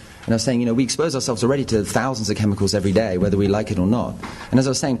 really. And I was saying, we expose ourselves already to thousands of chemicals every day, whether we like it or not. And as I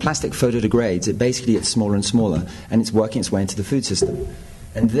was saying, plastic photodegrades. It basically gets smaller and smaller, and it's working its way into the food system.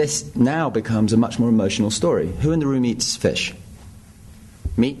 And this now becomes a much more emotional story. Who in the room eats fish?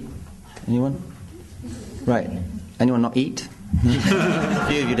 Meat? Anyone? Right. Anyone not eat? A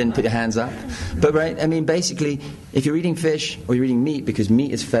few of you didn't put your hands up. But right, basically, if you're eating fish or you're eating meat, because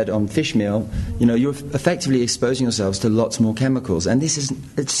meat is fed on fish meal, you're effectively exposing yourselves to lots more chemicals. And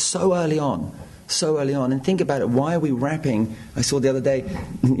it's so early on. So early on. And think about it, why are we wrapping, I saw the other day,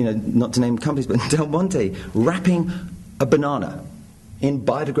 not to name companies, but Del Monte, wrapping a banana in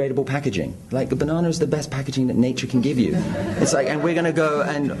biodegradable packaging. Like, the banana is the best packaging that nature can give you. It's like, and we're going to go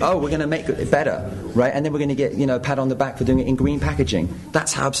and, we're going to make it better, right? And then we're going to get, a pat on the back for doing it in green packaging.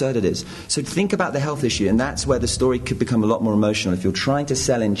 That's how absurd it is. So think about the health issue, and that's where the story could become a lot more emotional. If you're trying to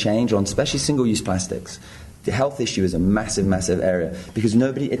sell in change on especially single-use plastics, the health issue is a massive, massive area, because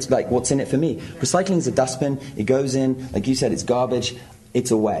it's like, what's in it for me? Recycling is a dustbin. It goes in, like you said, it's garbage. It's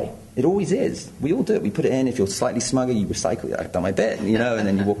away. It always is. We all do it. We put it in. If you're slightly smugger, you recycle it. I've done my bit, and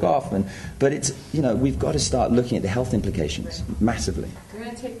then you walk off. But it's, we've got to start looking at the health implications massively. We're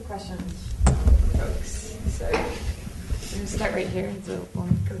going to take questions from folks. So we're going to start right here. So we'll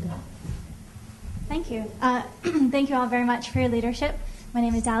go down. Thank you. Thank you all very much for your leadership. My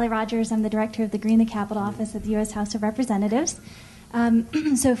name is Allie Rogers. I'm the director of the Green the Capital Office at the U.S. House of Representatives.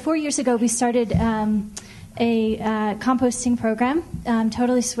 So 4 years ago, we started a composting program,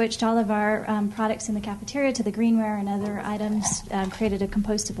 totally switched all of our products in the cafeteria to the greenware and other items, created a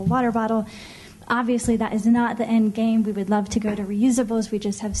compostable water bottle. Obviously, that is not the end game. We would love to go to reusables. We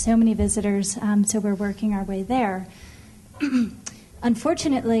just have so many visitors, so we're working our way there.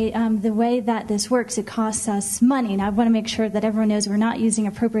 Unfortunately, the way that this works, it costs us money. And I want to make sure that everyone knows we're not using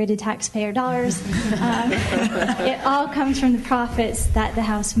appropriated taxpayer dollars. It all comes from the profits that the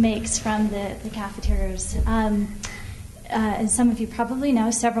House makes from the cafeterias. As some of you probably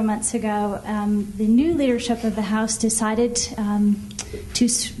know, several months ago, the new leadership of the House decided to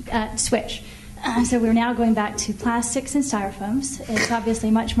switch. So we're now going back to plastics and styrofoams. It's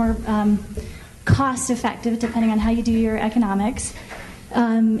obviously much more cost-effective, depending on how you do your economics.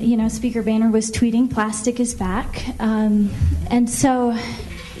 Speaker Boehner was tweeting, "Plastic is back." And so,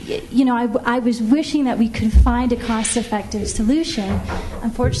 I was wishing that we could find a cost-effective solution.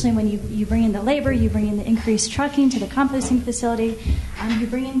 Unfortunately, when you bring in the labor, you bring in the increased trucking to the composting facility, you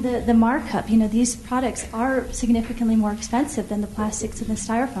bring in the markup. These products are significantly more expensive than the plastics and the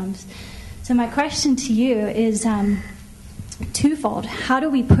styrofoams. So my question to you is twofold. How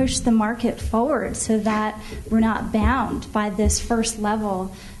do we push the market forward so that we're not bound by this first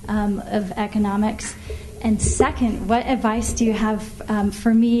level of economics? And second, what advice do you have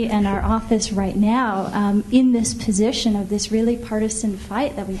for me and our office right now in this position of this really partisan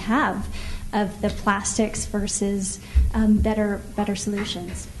fight that we have of the plastics versus better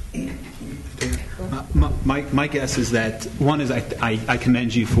solutions? My guess is that, one is I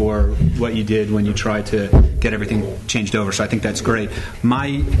commend you for what you did when you tried to get everything changed over, so I think that's great.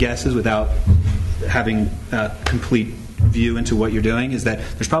 My guess is, without having a complete view into what you're doing, is that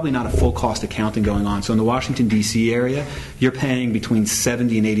there's probably not a full cost accounting going on. So in the Washington, D.C. area, you're paying between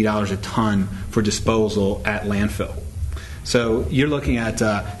 $70 and $80 a ton for disposal at landfill. So you're looking at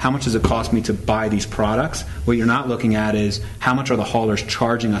how much does it cost me to buy these products. What you're not looking at is how much are the haulers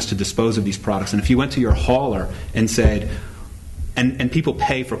charging us to dispose of these products. And if you went to your hauler and said, and people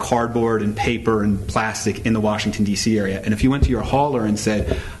pay for cardboard and paper and plastic in the Washington, D.C. area, and if you went to your hauler and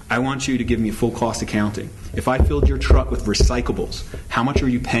said, I want you to give me a full cost accounting. If I filled your truck with recyclables, how much are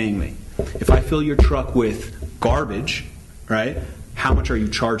you paying me? If I fill your truck with garbage, right, how much are you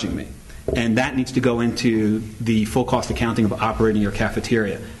charging me? And that needs to go into the full cost accounting of operating your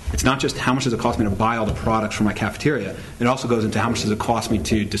cafeteria. It's not just how much does it cost me to buy all the products from my cafeteria. It also goes into how much does it cost me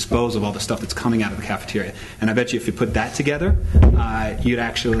to dispose of all the stuff that's coming out of the cafeteria. And I bet you if you put that together, you'd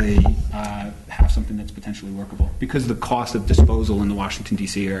actually have something that's potentially workable, because the cost of disposal in the Washington,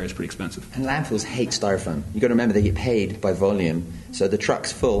 D.C. area is pretty expensive. And landfills hate styrofoam. You've got to remember they get paid by volume. So the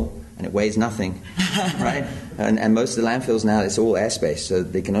truck's full and it weighs nothing, right? And most of the landfills now, it's all airspace, so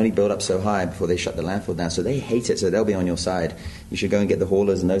they can only build up so high before they shut the landfill down. So they hate it, so they'll be on your side. You should go and get the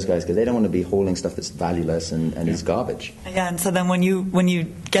haulers and those guys, because they don't want to be hauling stuff that's valueless and is garbage. Yeah, and so then when you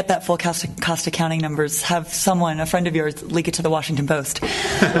get that full cost accounting numbers, have a friend of yours, leak it to the Washington Post.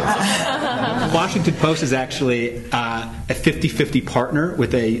 The Washington Post is actually a 50-50 partner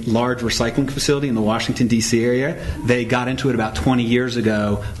with a large recycling facility in the Washington, D.C. area. They got into it about 20 years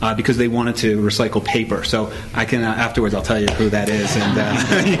ago because they wanted to recycle paper. So I can afterwards. I'll tell you who that is, and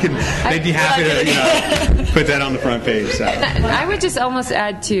they'd be happy to put that on the front page. So. I would just almost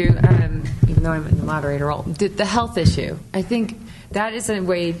add to, even though I'm in the moderator role, the health issue. I think that is a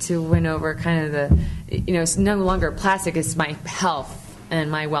way to win over kind of the, it's no longer plastic, it's my health and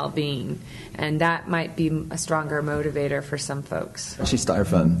my well-being. And that might be a stronger motivator for some folks. Actually,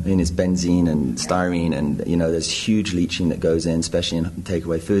 styrofoam, it's benzene and styrene, and there's huge leaching that goes in, especially in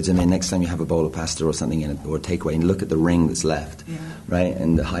takeaway foods. And then next time you have a bowl of pasta or something in it, or a takeaway, and look at the ring that's left, right,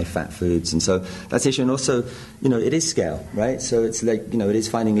 and the high-fat foods. And so that's the issue. And also, it is scale, right? So it's like, it is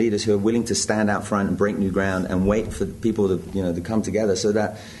finding leaders who are willing to stand out front and break new ground and wait for people to, to come together, so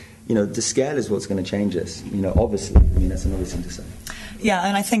that, the scale is what's going to change us. Obviously, that's an obvious thing to say. Yeah,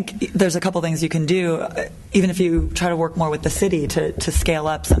 and I think there's a couple things you can do, even if you try to work more with the city to scale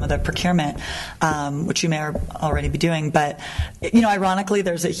up some of the procurement, which you may already be doing. But, ironically,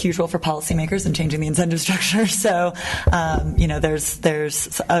 there's a huge role for policymakers in changing the incentive structure. So,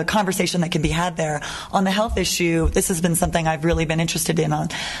 there's a conversation that can be had there. On the health issue, this has been something I've really been interested in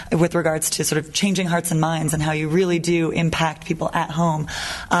with regards to sort of changing hearts and minds and how you really do impact people at home.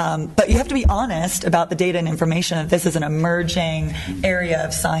 But you have to be honest about the data and information that this is an emerging area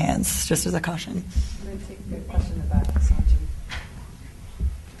of science, just as a caution. I'm going to take a good question about Sanji.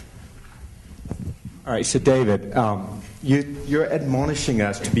 All right, so David, you're admonishing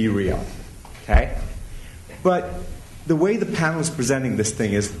us to be real, okay? But the way the panel is presenting this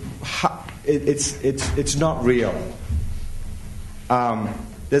thing is, it's not real.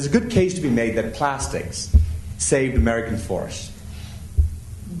 There's a good case to be made that plastics saved American forests.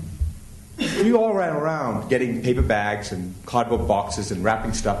 We all ran around getting paper bags and cardboard boxes and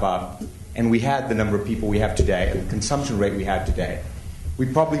wrapping stuff up, and we had the number of people we have today and the consumption rate we have today.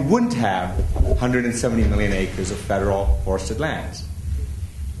 We probably wouldn't have 170 million acres of federal forested lands.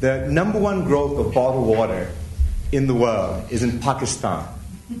 The number one growth of bottled water in the world is in Pakistan.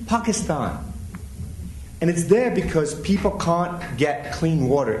 Pakistan. And it's there because people can't get clean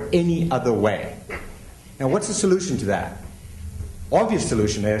water any other way. Now, what's the solution to that? Obvious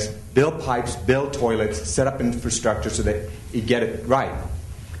solution is build pipes, build toilets, set up infrastructure so that you get it right.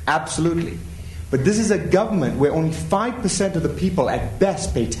 Absolutely. But this is a government where only 5% of the people at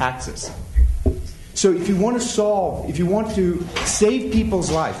best pay taxes. So if you want to save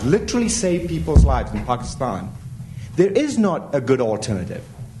people's lives, literally save people's lives in Pakistan, there is not a good alternative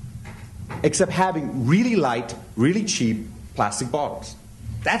except having really light, really cheap plastic bottles.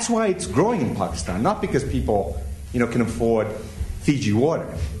 That's why it's growing in Pakistan, not because people can afford Fiji water.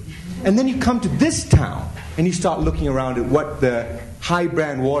 And then you come to this town and you start looking around at what the high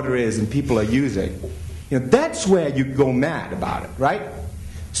brand water is and people are using. That's where you go mad about it, right?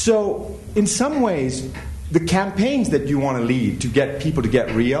 So in some ways, the campaigns that you want to lead to get people to get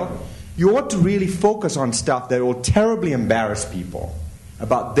real, you ought to really focus on stuff that will terribly embarrass people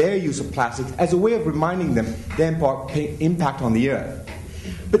about their use of plastics as a way of reminding them their impact on the earth.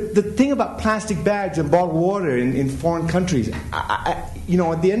 But the thing about plastic bags and bottled water in foreign countries, at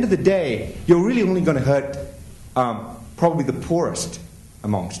the end of the day, you're really only going to hurt probably the poorest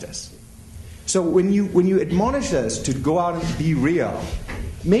amongst us. So when you admonish us to go out and be real,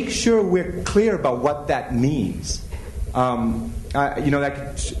 make sure we're clear about what that means. I'm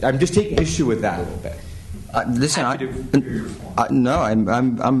just taking issue with that a little bit. Listen, no, I'm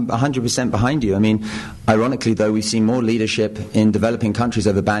 100% behind you. I mean, ironically, though, we've seen more leadership in developing countries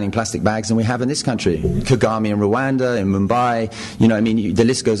over banning plastic bags than we have in this country. Kagame in Rwanda, in Mumbai, the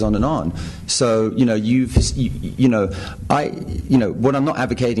list goes on and on. So, what I'm not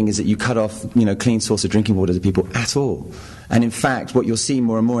advocating is that you cut off, clean source of drinking water to people at all. And in fact, what you'll see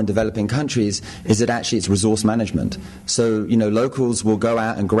more and more in developing countries is that actually it's resource management. So, locals will go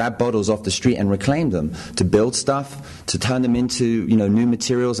out and grab bottles off the street and reclaim them to build stuff, to turn them into, new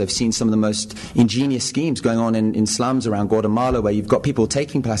materials. I've seen some of the most ingenious schemes going on in slums around Guatemala where you've got people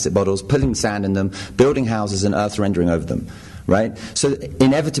taking plastic bottles, putting sand in them, building houses and earth rendering over them. Right? So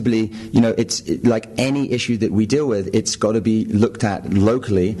inevitably, it's like any issue that we deal with, it's got to be looked at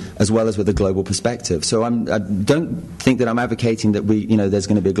locally as well as with a global perspective. So I don't think that I'm advocating that there's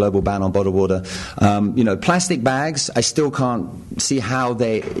going to be a global ban on bottled water. Plastic bags, I still can't see how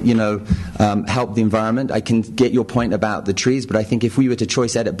they, help the environment. I can get your point about the trees, but I think if we were to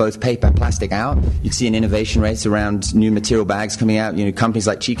choice edit both paper and plastic out, you'd see an innovation rate around new material bags coming out. Companies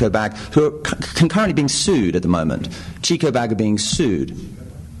like Chico Bag, who are concurrently being sued at the moment. Chico Bag are being sued,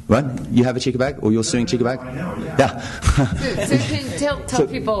 Right? You have a Chica bag, or you're suing Chica bag? I know, Yeah. So can you tell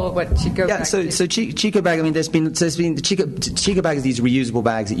people what Chico Yeah, bag so is? Chica bag. I mean, there's been the Chica bag is these reusable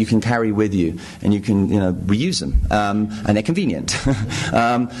bags that you can carry with you, and you can reuse them, and they're convenient.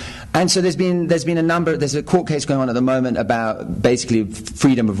 And so there's been a number. There's a court case going on at the moment about basically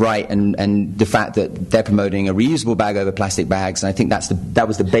freedom of right and the fact that they're promoting a reusable bag over plastic bags. And I think that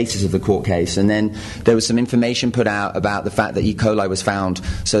was the basis of the court case. And then there was some information put out about the fact that E. coli was found.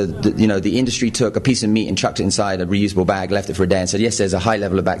 So the industry took a piece of meat and chucked it inside a reusable bag, left it for a day, and said, yes, there's a high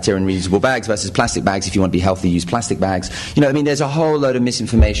level of bacteria in reusable bags versus plastic bags. If you want to be healthy, use plastic bags. There's a whole load of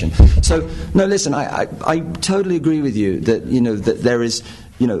misinformation. So no, listen, I totally agree with you that that there is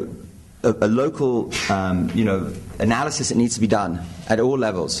a local analysis that needs to be done at all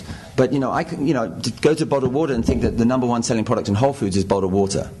levels. But I can to go to bottled water and think that the number one selling product in Whole Foods is bottled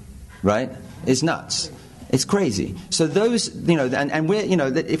water, right? It's nuts. It's crazy. So those, and we're,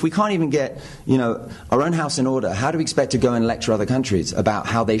 if we can't even get, our own house in order, how do we expect to go and lecture other countries about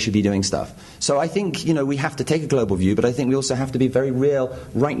how they should be doing stuff? So I think, we have to take a global view, but I think we also have to be very real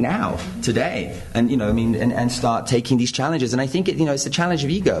right now, today, and, and start taking these challenges. And I think, it's the challenge of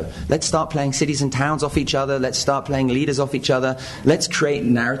ego. Let's start playing cities and towns off each other. Let's start playing leaders off each other. Let's create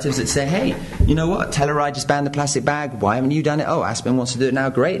narratives that say, hey, you know what? Telluride just banned the plastic bag. Why haven't you done it? Oh, Aspen wants to do it now.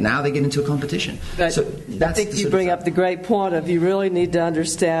 Great. Now they get into a competition. But So I think you bring up the great point of you really need to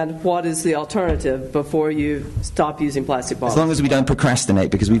understand what is the alternative before you stop using plastic bottles. As long as we don't procrastinate,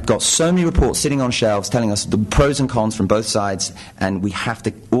 because we've got so many reports sitting on shelves telling us the pros and cons from both sides, and we have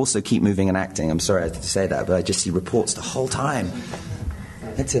to also keep moving and acting. I'm sorry I have to say that, but I just see reports the whole time.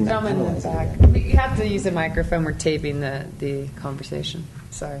 It's in Gentleman in the back. You have to use a microphone. We're taping the conversation.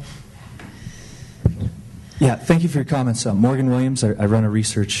 Sorry. Yeah, thank you for your comments. Morgan Williams, I run a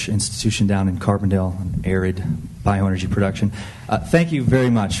research institution down in Carbondale on arid bioenergy production. Thank you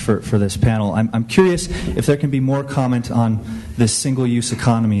very much for this panel. I'm curious if there can be more comment on this single-use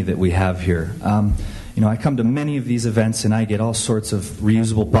economy that we have here. I come to many of these events and I get all sorts of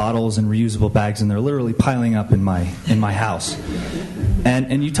reusable bottles and reusable bags, and they're literally piling up in my house.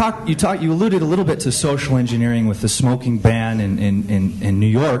 And you alluded a little bit to social engineering with the smoking ban in New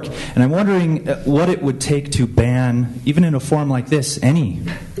York, and I'm wondering what it would take to ban, even in a form like this, any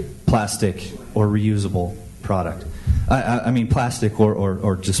plastic or reusable product. I mean plastic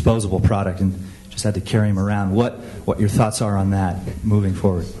or disposable product, and just had to carry them around. What your thoughts are on that moving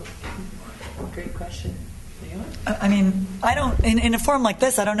forward? Great question. I mean, I don't. In a forum like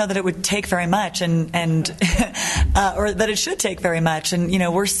this, I don't know that it would take very much, and or that it should take very much. And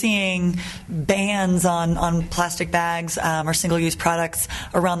we're seeing bans on plastic bags or single-use products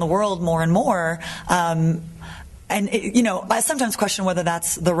around the world more and more. And I sometimes question whether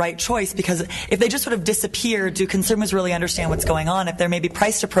that's the right choice, because if they just sort of disappear, do consumers really understand what's going on? If they're maybe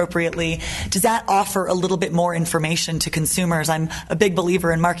priced appropriately, does that offer a little bit more information to consumers? I'm a big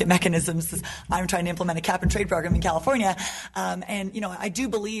believer in market mechanisms. I'm trying to implement a cap-and-trade program in California, and I do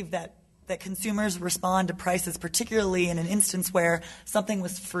believe that consumers respond to prices, particularly in an instance where something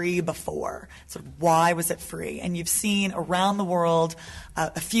was free before. So why was it free? And you've seen around the world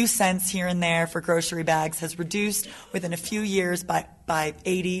a few cents here and there for grocery bags has reduced within a few years by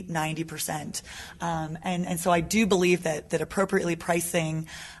 80, 90%. And so I do believe that appropriately pricing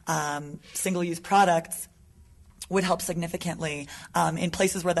single-use products would help significantly. In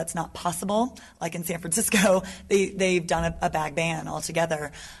places where that's not possible, like in San Francisco, they've done a bag ban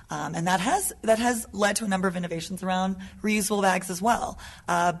altogether, and that has led to a number of innovations around reusable bags as well.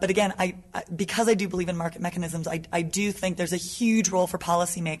 But again, because I do believe in market mechanisms, I do think there's a huge role for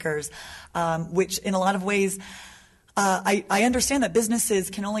policymakers, which in a lot of ways. I understand that businesses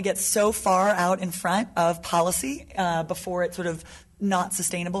can only get so far out in front of policy before it's sort of not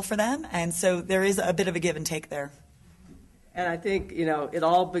sustainable for them, and so there is a bit of a give and take there. And I think, it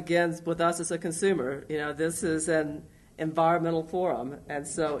all begins with us as a consumer. This is an environmental forum, and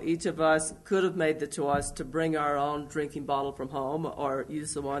so each of us could have made the choice to bring our own drinking bottle from home or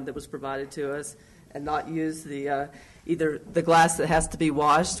use the one that was provided to us and not use the either the glass that has to be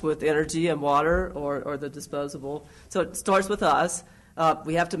washed with energy and water or the disposable. So it starts with us.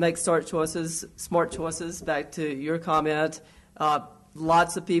 We have to make smart choices, back to your comment.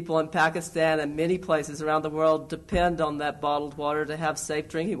 Lots of people in Pakistan and many places around the world depend on that bottled water to have safe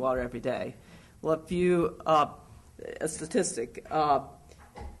drinking water every day. Well, a statistic,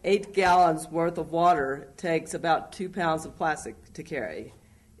 8 gallons worth of water takes about 2 pounds of plastic to carry.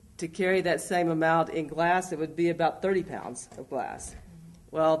 To carry that same amount in glass, it would be about 30 pounds of glass.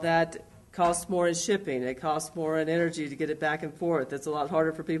 Well, that costs more in shipping. It costs more in energy to get it back and forth. It's a lot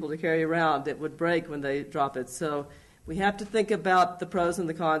harder for people to carry around. It would break when they drop it. So We have to think about the pros and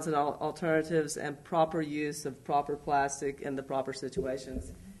the cons and alternatives and proper use of proper plastic in the proper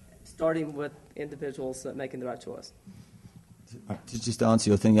situations, starting with individuals making the right choice. Just to answer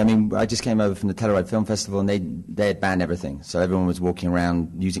your thing, I mean, I just came over from the Telluride Film Festival, and they had banned everything. So everyone was walking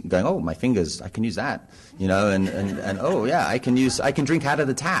around going, oh, my fingers, I can use that, you know, and oh yeah, I can drink out of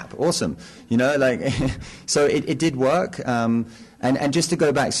the tap, awesome, you know, like, so it did work. And just to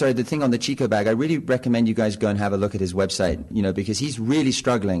go back, sorry, the thing on the Chico bag, I really recommend you guys go and have a look at his website, you know, because he's really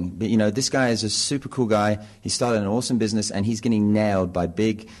struggling. But, you know, this guy is a super cool guy. He started an awesome business, and he's getting nailed by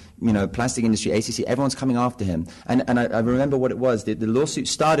big, you know, plastic industry, ACC, everyone's coming after him. And I remember what it was. The lawsuit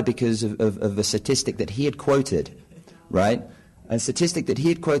started because of a statistic that he had quoted, right? A statistic that he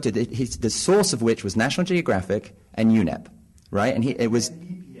had quoted, the source of which was National Geographic and UNEP, right? And it was...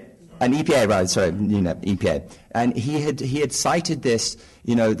 An EPA, right? Sorry, EPA, and he had cited this,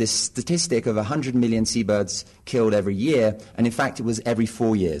 you know, this statistic of 100 million seabirds killed every year, and in fact it was every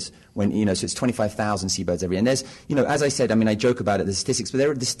 4 years. When, you know, so it's 25,000 seabirds every year. And there's, you know, as I said, I mean, I joke about it, the statistics,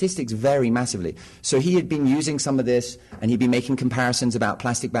 but the statistics vary massively. So he had been using some of this, and he'd been making comparisons about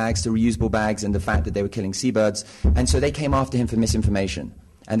plastic bags to reusable bags and the fact that they were killing seabirds, and so they came after him for misinformation.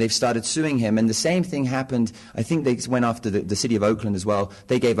 And they've started suing him. And the same thing happened. I think they went after the city of Oakland as well.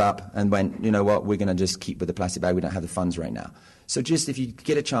 They gave up and went, you know what, we're going to just keep with the plastic bag. We don't have the funds right now. So just if you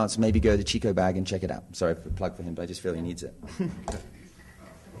get a chance, maybe go to the Chico bag and check it out. Sorry for the plug for him, but I just feel he needs it.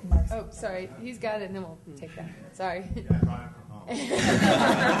 Oh, sorry. He's got it, and then we'll take that. Sorry.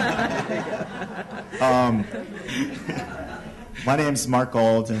 My name's Mark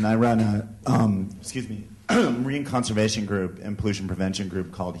Gold, and I run a, marine conservation group and pollution prevention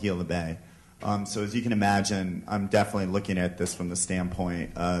group called Heal the Bay. So as you can imagine, I'm definitely looking at this from the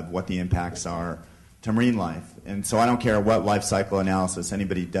standpoint of what the impacts are to marine life. And so I don't care what life cycle analysis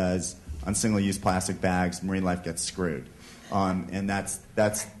anybody does on single-use plastic bags, marine life gets screwed. And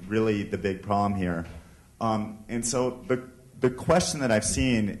that's really the big problem here. And so the question that I've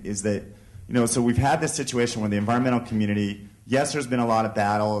seen is that, you know, so we've had this situation where the environmental community, yes, there's been a lot of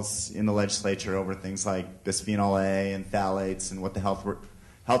battles in the legislature over things like bisphenol A and phthalates and what the health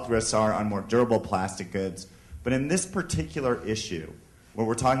risks are on more durable plastic goods. But in this particular issue, where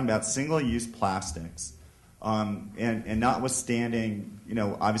we're talking about single-use plastics, and notwithstanding, you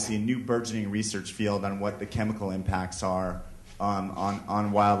know, obviously a new burgeoning research field on what the chemical impacts are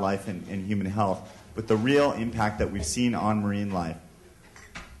on wildlife and human health, but the real impact that we've seen on marine life,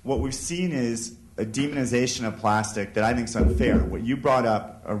 what we've seen is a demonization of plastic that I think is unfair. What you brought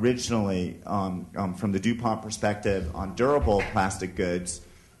up originally from the DuPont perspective on durable plastic goods,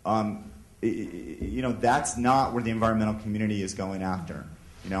 you know, that's not where the environmental community is going after.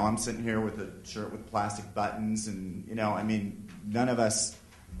 You know, I'm sitting here with a shirt with plastic buttons, and, you know, I mean, none of us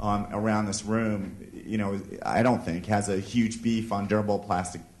around this room, you know, I don't think has a huge beef on durable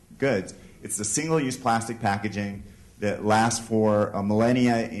plastic goods. It's the single-use plastic packaging that lasts for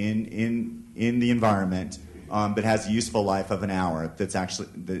millennia in the environment, but has a useful life of an hour. That's actually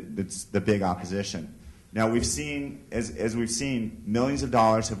that's the big opposition. Now we've seen, as we've seen, millions of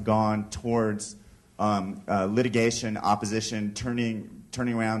dollars have gone towards litigation, opposition,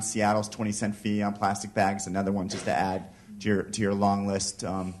 turning around Seattle's 20-cent fee on plastic bags. Another one just to add to your long list,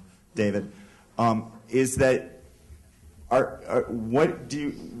 David, is that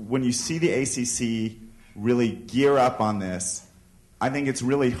when you see the ACC really gear up on this, I think it's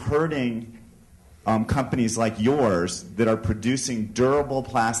really hurting companies like yours that are producing durable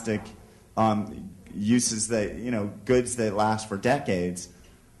plastic uses that, you know, goods that last for decades.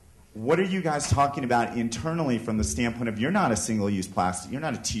 What are you guys talking about internally from the standpoint of you're not a single-use plastic, you're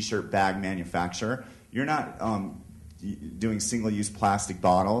not a T-shirt bag manufacturer, you're not doing single-use plastic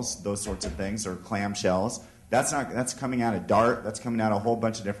bottles, those sorts of things, or clamshells. That's coming out of DART, that's coming out of a whole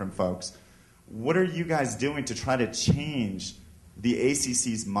bunch of different folks. What are you guys doing to try to change the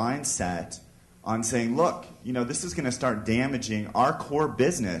ACC's mindset on saying, look, you know, this is going to start damaging our core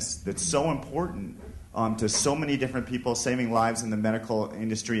business that's so important to so many different people, saving lives in the medical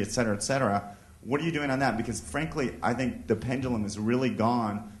industry, et cetera, et cetera. What are you doing on that? Because frankly, I think the pendulum has really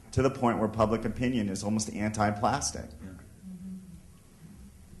gone to the point where public opinion is almost anti-plastic.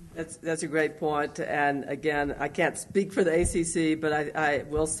 That's a great point. And again, I can't speak for the ACC, but I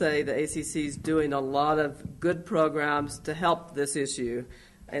will say the ACC is doing a lot of good programs to help this issue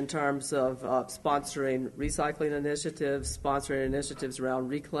in terms of sponsoring recycling initiatives, sponsoring initiatives around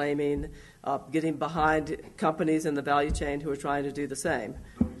reclaiming, getting behind companies in the value chain who are trying to do the same.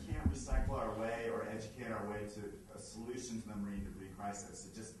 But we can't recycle our way or educate our way to a solution to the marine debris crisis.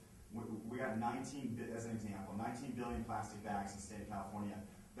 We got 19 billion plastic bags in the state of California.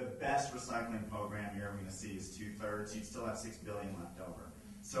 the best recycling program you're ever going to see is 2/3. You'd still have $6 billion left over.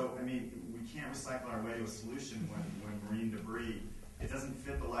 So, I mean, we can't recycle our way to a solution when marine debris, it doesn't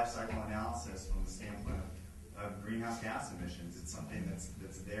fit the life cycle analysis from the standpoint of greenhouse gas emissions. It's something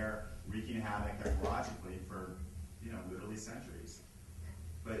that's there wreaking havoc ecologically for, literally centuries.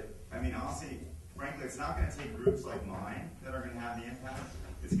 But, I mean, honestly, frankly, it's not going to take groups like mine that are going to have the impact.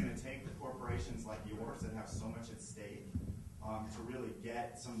 It's going to take the corporations like yours that have so much at stake to really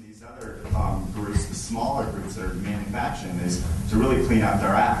get some of these other groups, the smaller groups that are manufacturing this, to really clean up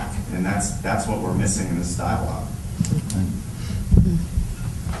their act. And that's what we're missing in this dialogue.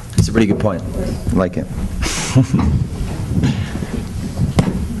 It's a pretty good point. I like it.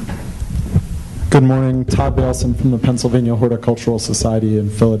 Good morning. Todd Baleson from the Pennsylvania Horticultural Society in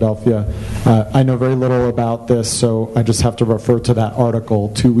Philadelphia. I know very little about this, so I just have to refer to that article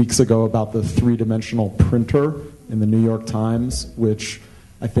 2 weeks ago about the three-dimensional printer in the New York Times, which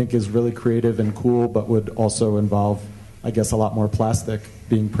I think is really creative and cool, but would also involve, I guess, a lot more plastic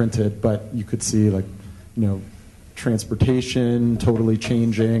being printed. But you could see, transportation totally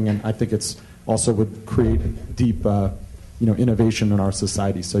changing, and I think it's also would create deep, innovation in our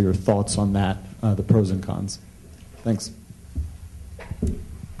society. So your thoughts on that, the pros and cons. Thanks.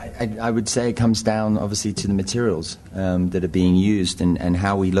 I would say it comes down, obviously, to the materials that are being used and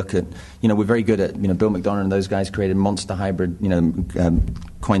how we look at, we're very good at, Bill McDonough and those guys created monster hybrid,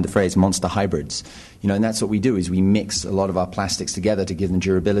 coined the phrase monster hybrids. And that's what we do, is we mix a lot of our plastics together to give them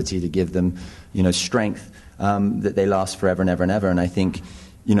durability, to give them, strength, that they last forever and ever and ever. And I think,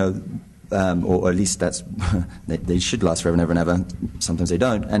 or at least that's they should last forever and ever and ever. Sometimes they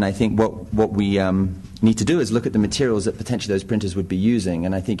don't. And I think what we need to do is look at the materials that potentially those printers would be using.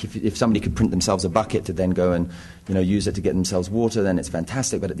 And I think if somebody could print themselves a bucket to then go and use it to get themselves water, then it's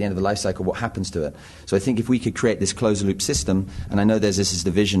fantastic. But at the end of the life cycle, what happens to it? So I think if we could create this closed loop system, and I know this is the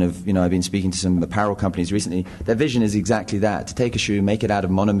vision of, I've been speaking to some apparel companies recently. Their vision is exactly that: to take a shoe, make it out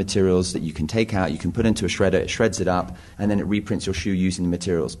of monomaterials that you can take out, you can put into a shredder, it shreds it up, and then it reprints your shoe using the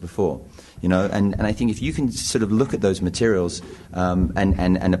materials before. And I think if you can sort of look at those materials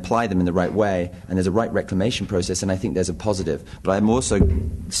and apply them in the right way, and there's a right reclamation process, and I think there's a positive. But I'm also,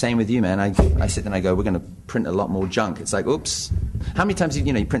 same with you, man. I sit there and I go, we're going to print a lot more junk. It's like, oops. How many times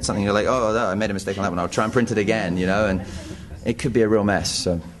you print something, you're like, oh, no, I made a mistake on that one. I'll try and print it again, and it could be a real mess.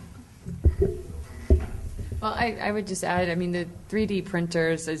 So. Well, I would just add, the 3D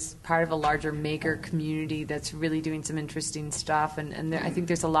printers is part of a larger maker community that's really doing some interesting stuff, and I think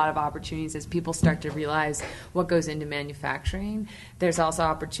there's a lot of opportunities as people start to realize what goes into manufacturing. There's also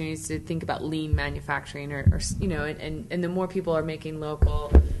opportunities to think about lean manufacturing, or and the more people are making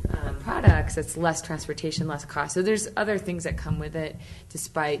local products, it's less transportation, less cost. So there's other things that come with it,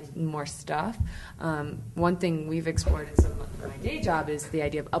 despite more stuff. One thing we've explored in some of my day job is the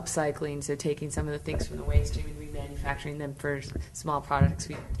idea of upcycling, so taking some of the things from the waste stream and remanufacturing them for small products.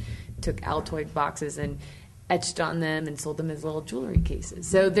 We took Altoid boxes and etched on them and sold them as little jewelry cases.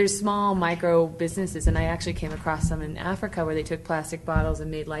 So there's small micro businesses, and I actually came across some in Africa where they took plastic bottles and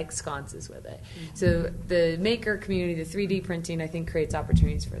made like sconces with it. So the maker community, the 3D printing, I think creates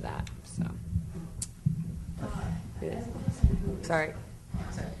opportunities for that. So, sorry.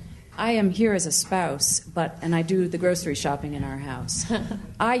 I am here as a spouse, and I do the grocery shopping in our house.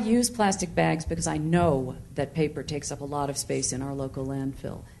 I use plastic bags because I know that paper takes up a lot of space in our local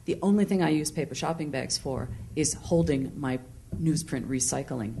landfill. The only thing I use paper shopping bags for is holding my newsprint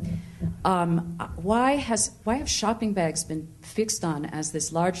recycling. Why have shopping bags been fixed on as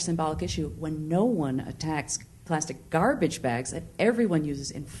this large symbolic issue when no one attacks plastic garbage bags that everyone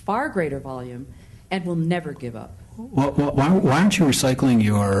uses in far greater volume and will never give up? Well, why aren't you recycling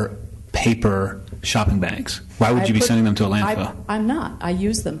your paper shopping bags? Why would you be sending them to a landfill? I'm not. I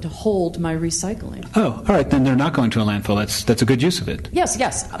use them to hold my recycling. Oh, all right. Then they're not going to a landfill. That's a good use of it. Yes.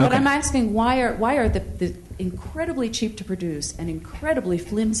 But I'm asking why are the incredibly cheap to produce and incredibly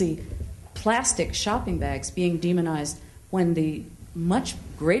flimsy plastic shopping bags being demonized when the much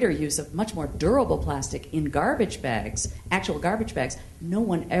greater use of much more durable plastic in garbage bags, actual garbage bags, no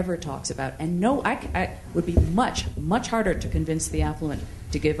one ever talks about. And I would be much, much harder to convince the affluent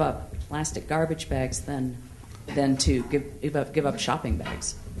to give up plastic garbage bags than to give up shopping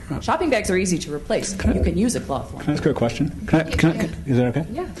bags. Shopping bags are easy to replace. You can use a cloth one. Can I ask you a question? Is that okay?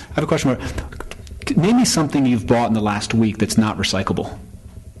 Yeah. I have a question. Name me something you've bought in the last week that's not recyclable.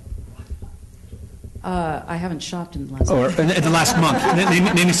 I haven't shopped in the last month. Or in the last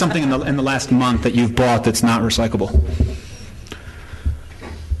month. Name me something in the last month that you've bought that's not recyclable.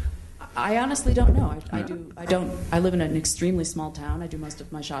 I I honestly don't know. I live in an extremely small town. I do most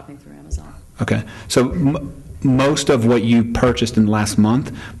of my shopping through Amazon. Okay. So most of what you purchased in the last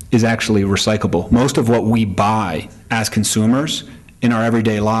month is actually recyclable. Most of what we buy as consumers in our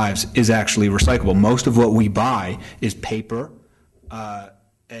everyday lives is actually recyclable. Most of what we buy is paper,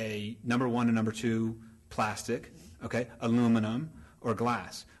 a number 1 and number 2 plastic, okay, aluminum, or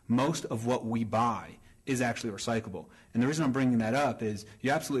glass. Most of what we buy is actually recyclable. And the reason I'm bringing that up is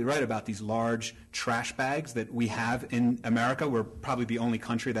you're absolutely right about these large trash bags that we have in America. We're probably the only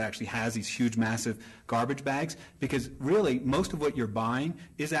country that actually has these huge, massive garbage bags, because really most of what you're buying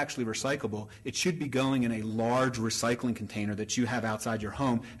is actually recyclable. It should be going in a large recycling container that you have outside your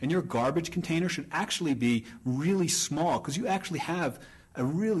home, and your garbage container should actually be really small, because you actually have a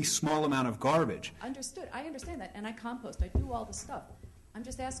really small amount of garbage. Understood. I understand that, and I compost. I do all the stuff. I'm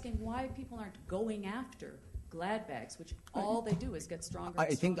just asking why people aren't going after Glad bags, which all they do is get stronger.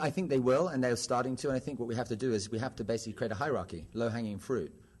 I think they will, and they're starting to. And I think what we have to do is we have to basically create a hierarchy, low-hanging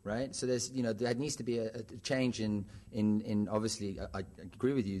fruit, right? So there's, there needs to be a change in obviously. I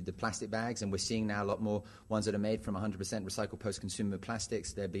agree with you. The plastic bags, and we're seeing now a lot more ones that are made from 100% recycled post-consumer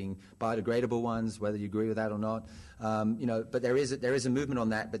plastics. They're being biodegradable ones, whether you agree with that or not. But there is a movement on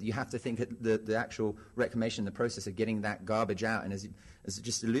that. But you have to think that the actual reclamation, the process of getting that garbage out, and as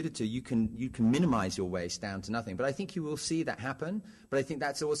just alluded to, you can minimize your waste down to nothing. But I think you will see that happen. But I think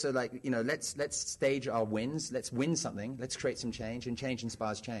that's also like, let's stage our wins. Let's win something. Let's create some change, and change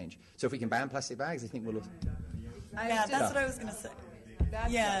inspires change. So if we can ban plastic bags, I think we'll. Yeah, that's what I was going to say.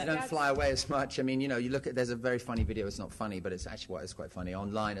 They don't fly away as much. I mean, you look at, there's a very funny video. It's not funny, but it's actually it's quite funny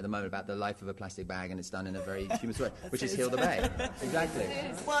online at the moment about the life of a plastic bag, and it's done in a very humorous way, which is Heal the Bay. Exactly.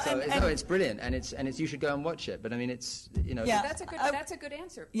 Well, so it's brilliant, and it's you should go and watch it. But I mean, it's Yeah, that's a good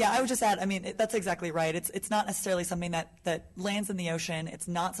answer. Yeah, I would just add. I mean, that's exactly right. It's not necessarily something that lands in the ocean. It's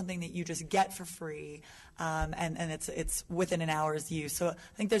not something that you just get for free. And it's within an hour's use. So I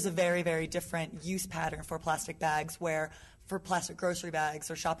think there's a very, very different use pattern for plastic bags, for plastic grocery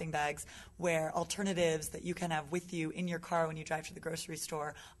bags or shopping bags, where alternatives that you can have with you in your car when you drive to the grocery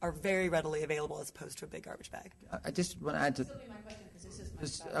store are very readily available as opposed to a big garbage bag. I just want to add to.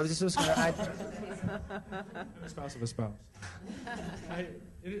 I was just going to add. I'm a spouse of a spouse.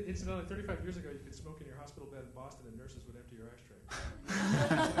 Incidentally, 35 years ago, you could smoke in your hospital bed in Boston, and nurses would empty your ashtray.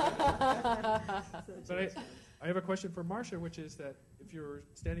 But I have a question for Marsha, which is that if you were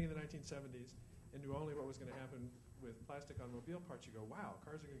standing in the 1970s and knew only what was going to happen with plastic automobile parts, you go, wow,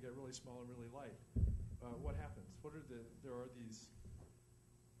 cars are going to get really small and really light. What happens? There are these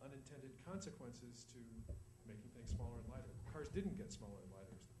unintended consequences to making things smaller and lighter. Cars didn't get smaller and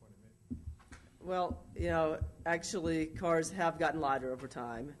lighter, is the point I made. Well, actually, cars have gotten lighter over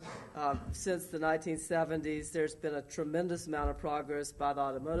time. Since the 1970s, there's been a tremendous amount of progress by the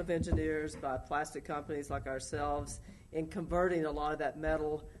automotive engineers, by plastic companies like ourselves, in converting a lot of that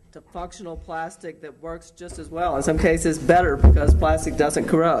metal to functional plastic that works just as well, in some cases better, because plastic doesn't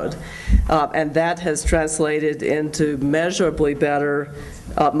corrode. And that has translated into measurably better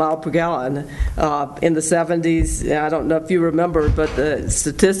mile per gallon. In the 70s, I don't know if you remember, but the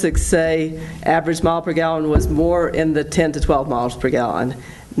statistics say average mile per gallon was more in the 10 to 12 miles per gallon.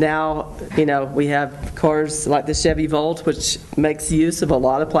 Now, we have cars like the Chevy Volt, which makes use of a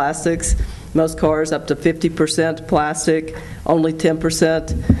lot of plastics. Most cars up to 50% plastic, only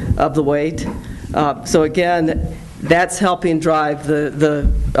 10% of the weight. So again, that's helping drive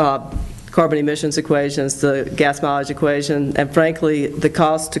the carbon emissions equations, the gas mileage equation, and frankly, the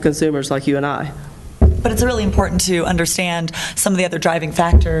cost to consumers like you and I. But it's really important to understand some of the other driving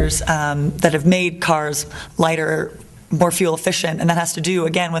factors that have made cars lighter, more fuel efficient, and that has to do,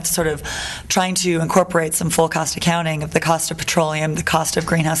 again, with sort of trying to incorporate some full cost accounting of the cost of petroleum, the cost of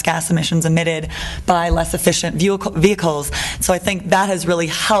greenhouse gas emissions emitted by less efficient vehicles. So I think that has really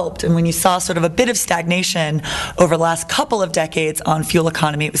helped. And when you saw sort of a bit of stagnation over the last couple of decades on fuel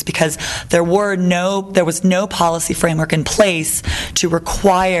economy, it was because there was no policy framework in place to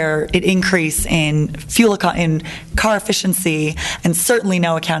require an increase in in car efficiency, and certainly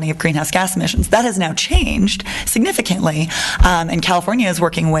no accounting of greenhouse gas emissions. That has now changed significantly. And California is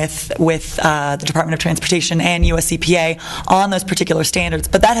working with the Department of Transportation and US EPA on those particular standards,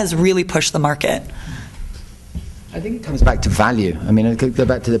 but that has really pushed the market. I think it comes back to value. I mean, I could go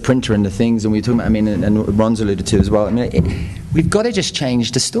back to the printer and the things, and we were talking about, and Ron's alluded to as well. I mean, we've got to just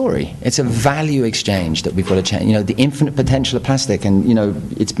change the story. It's a value exchange that we've got to change. The infinite potential of plastic, and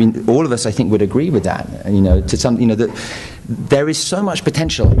it's been, all of us, I think, would agree with that. To some, that there is so much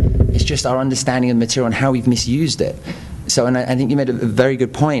potential. It's just our understanding of the material and how we've misused it. And I think you made a very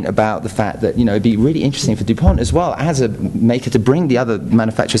good point about the fact that, it'd be really interesting for DuPont as well, as a maker, to bring the other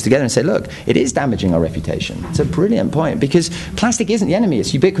manufacturers together and say, look, it is damaging our reputation. It's a brilliant point, because plastic isn't the enemy.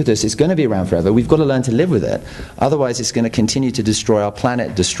 It's ubiquitous. It's going to be around forever. We've got to learn to live with it. Otherwise, it's going to continue to destroy our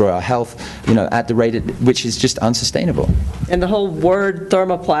planet, destroy our health, at the rate which is just unsustainable. And the whole word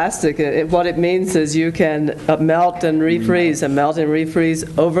thermoplastic, what it means is you can melt and refreeze and melt and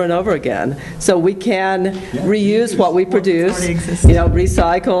refreeze over and over again. So we can reuse what we produce,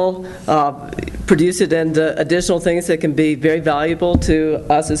 recycle, produce it into additional things that can be very valuable to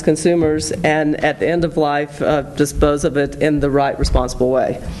us as consumers, and at the end of life, dispose of it in the right, responsible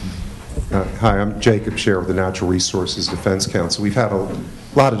way. Hi, I'm Jacob Scher of the Natural Resources Defense Council. We've had a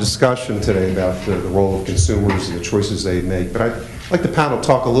lot of discussion today about the role of consumers and the choices they make, but I'd like the panel to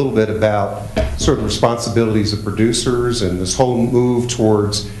talk a little bit about sort of the responsibilities of producers and this whole move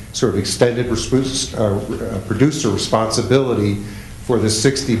towards sort of extended producer responsibility for the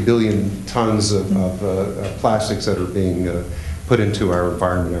 60 billion tons of plastics that are being put into our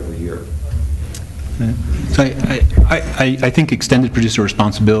environment every year. So I think extended producer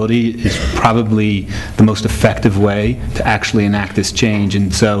responsibility is probably the most effective way to actually enact this change.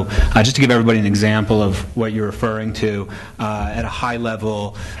 And so just to give everybody an example of what you're referring to, at a high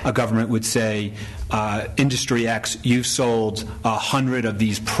level, a government would say, Industry X, you've sold 100 of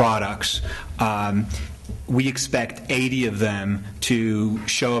these products. We expect 80 of them to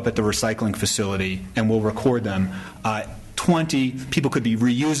show up at the recycling facility, and we'll record them. 20, people could be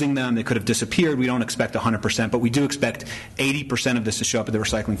reusing them, they could have disappeared. We don't expect 100%, but we do expect 80% of this to show up at the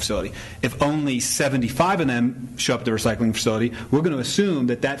recycling facility. If only 75 of them show up at the recycling facility, we're going to assume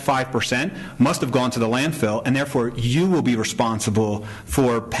that that 5% must have gone to the landfill, and therefore you will be responsible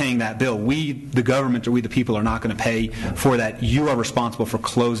for paying that bill. We, the government, or we, the people, are not going to pay for that. You are responsible for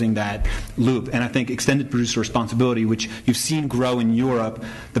closing that loop. And I think extended producer responsibility, which you've seen grow in Europe,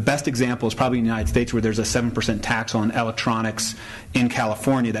 the best example is probably in the United States, where there's a 7% tax on electronics in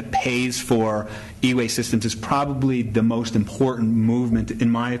California that pays for e-waste systems, is probably the most important movement, in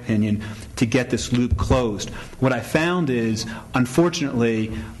my opinion, to get this loop closed. What I found is,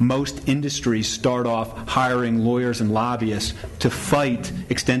 unfortunately, most industries start off hiring lawyers and lobbyists to fight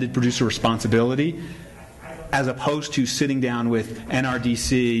extended producer responsibility, as opposed to sitting down with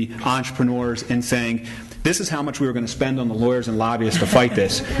NRDC, entrepreneurs, and saying, this is how much we were going to spend on the lawyers and lobbyists to fight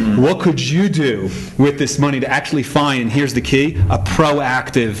this. What could you do with this money to actually find, and here's the key, a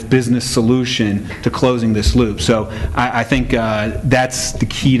proactive business solution to closing this loop? So I think that's the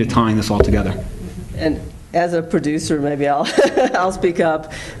key to tying this all together. And as a producer, maybe I'll speak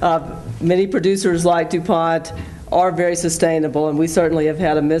up. Many producers like DuPont are very sustainable, and we certainly have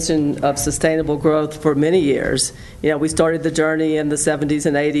had a mission of sustainable growth for many years. We started the journey in the 70s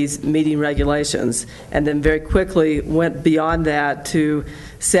and 80s meeting regulations, and then very quickly went beyond that to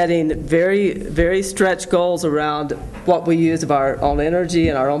setting very, very stretched goals around what we use of our own energy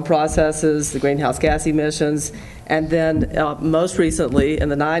and our own processes, the greenhouse gas emissions. And then most recently, in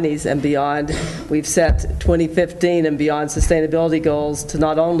the 90s and beyond, we've set 2015 and beyond sustainability goals to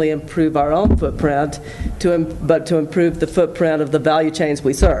not only improve our own footprint, but to improve the footprint of the value chains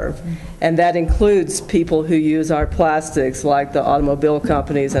we serve. And that includes people who use our plastics, like the automobile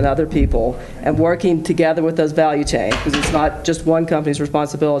companies and other people, and working together with those value chains, because it's not just one company's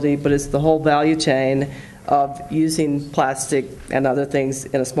responsibility, but it's the whole value chain of using plastic and other things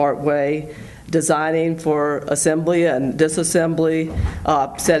in a smart way, designing for assembly and disassembly,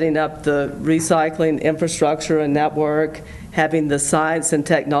 setting up the recycling infrastructure and network, having the science and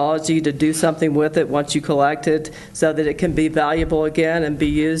technology to do something with it once you collect it so that it can be valuable again and be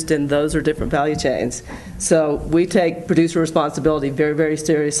used in those or different value chains. So we take producer responsibility very, very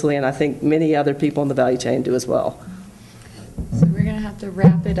seriously, and I think many other people in the value chain do as well. So we're going to have to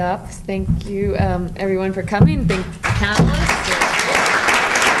wrap it up. Thank you, everyone, for coming. Thank the panelists.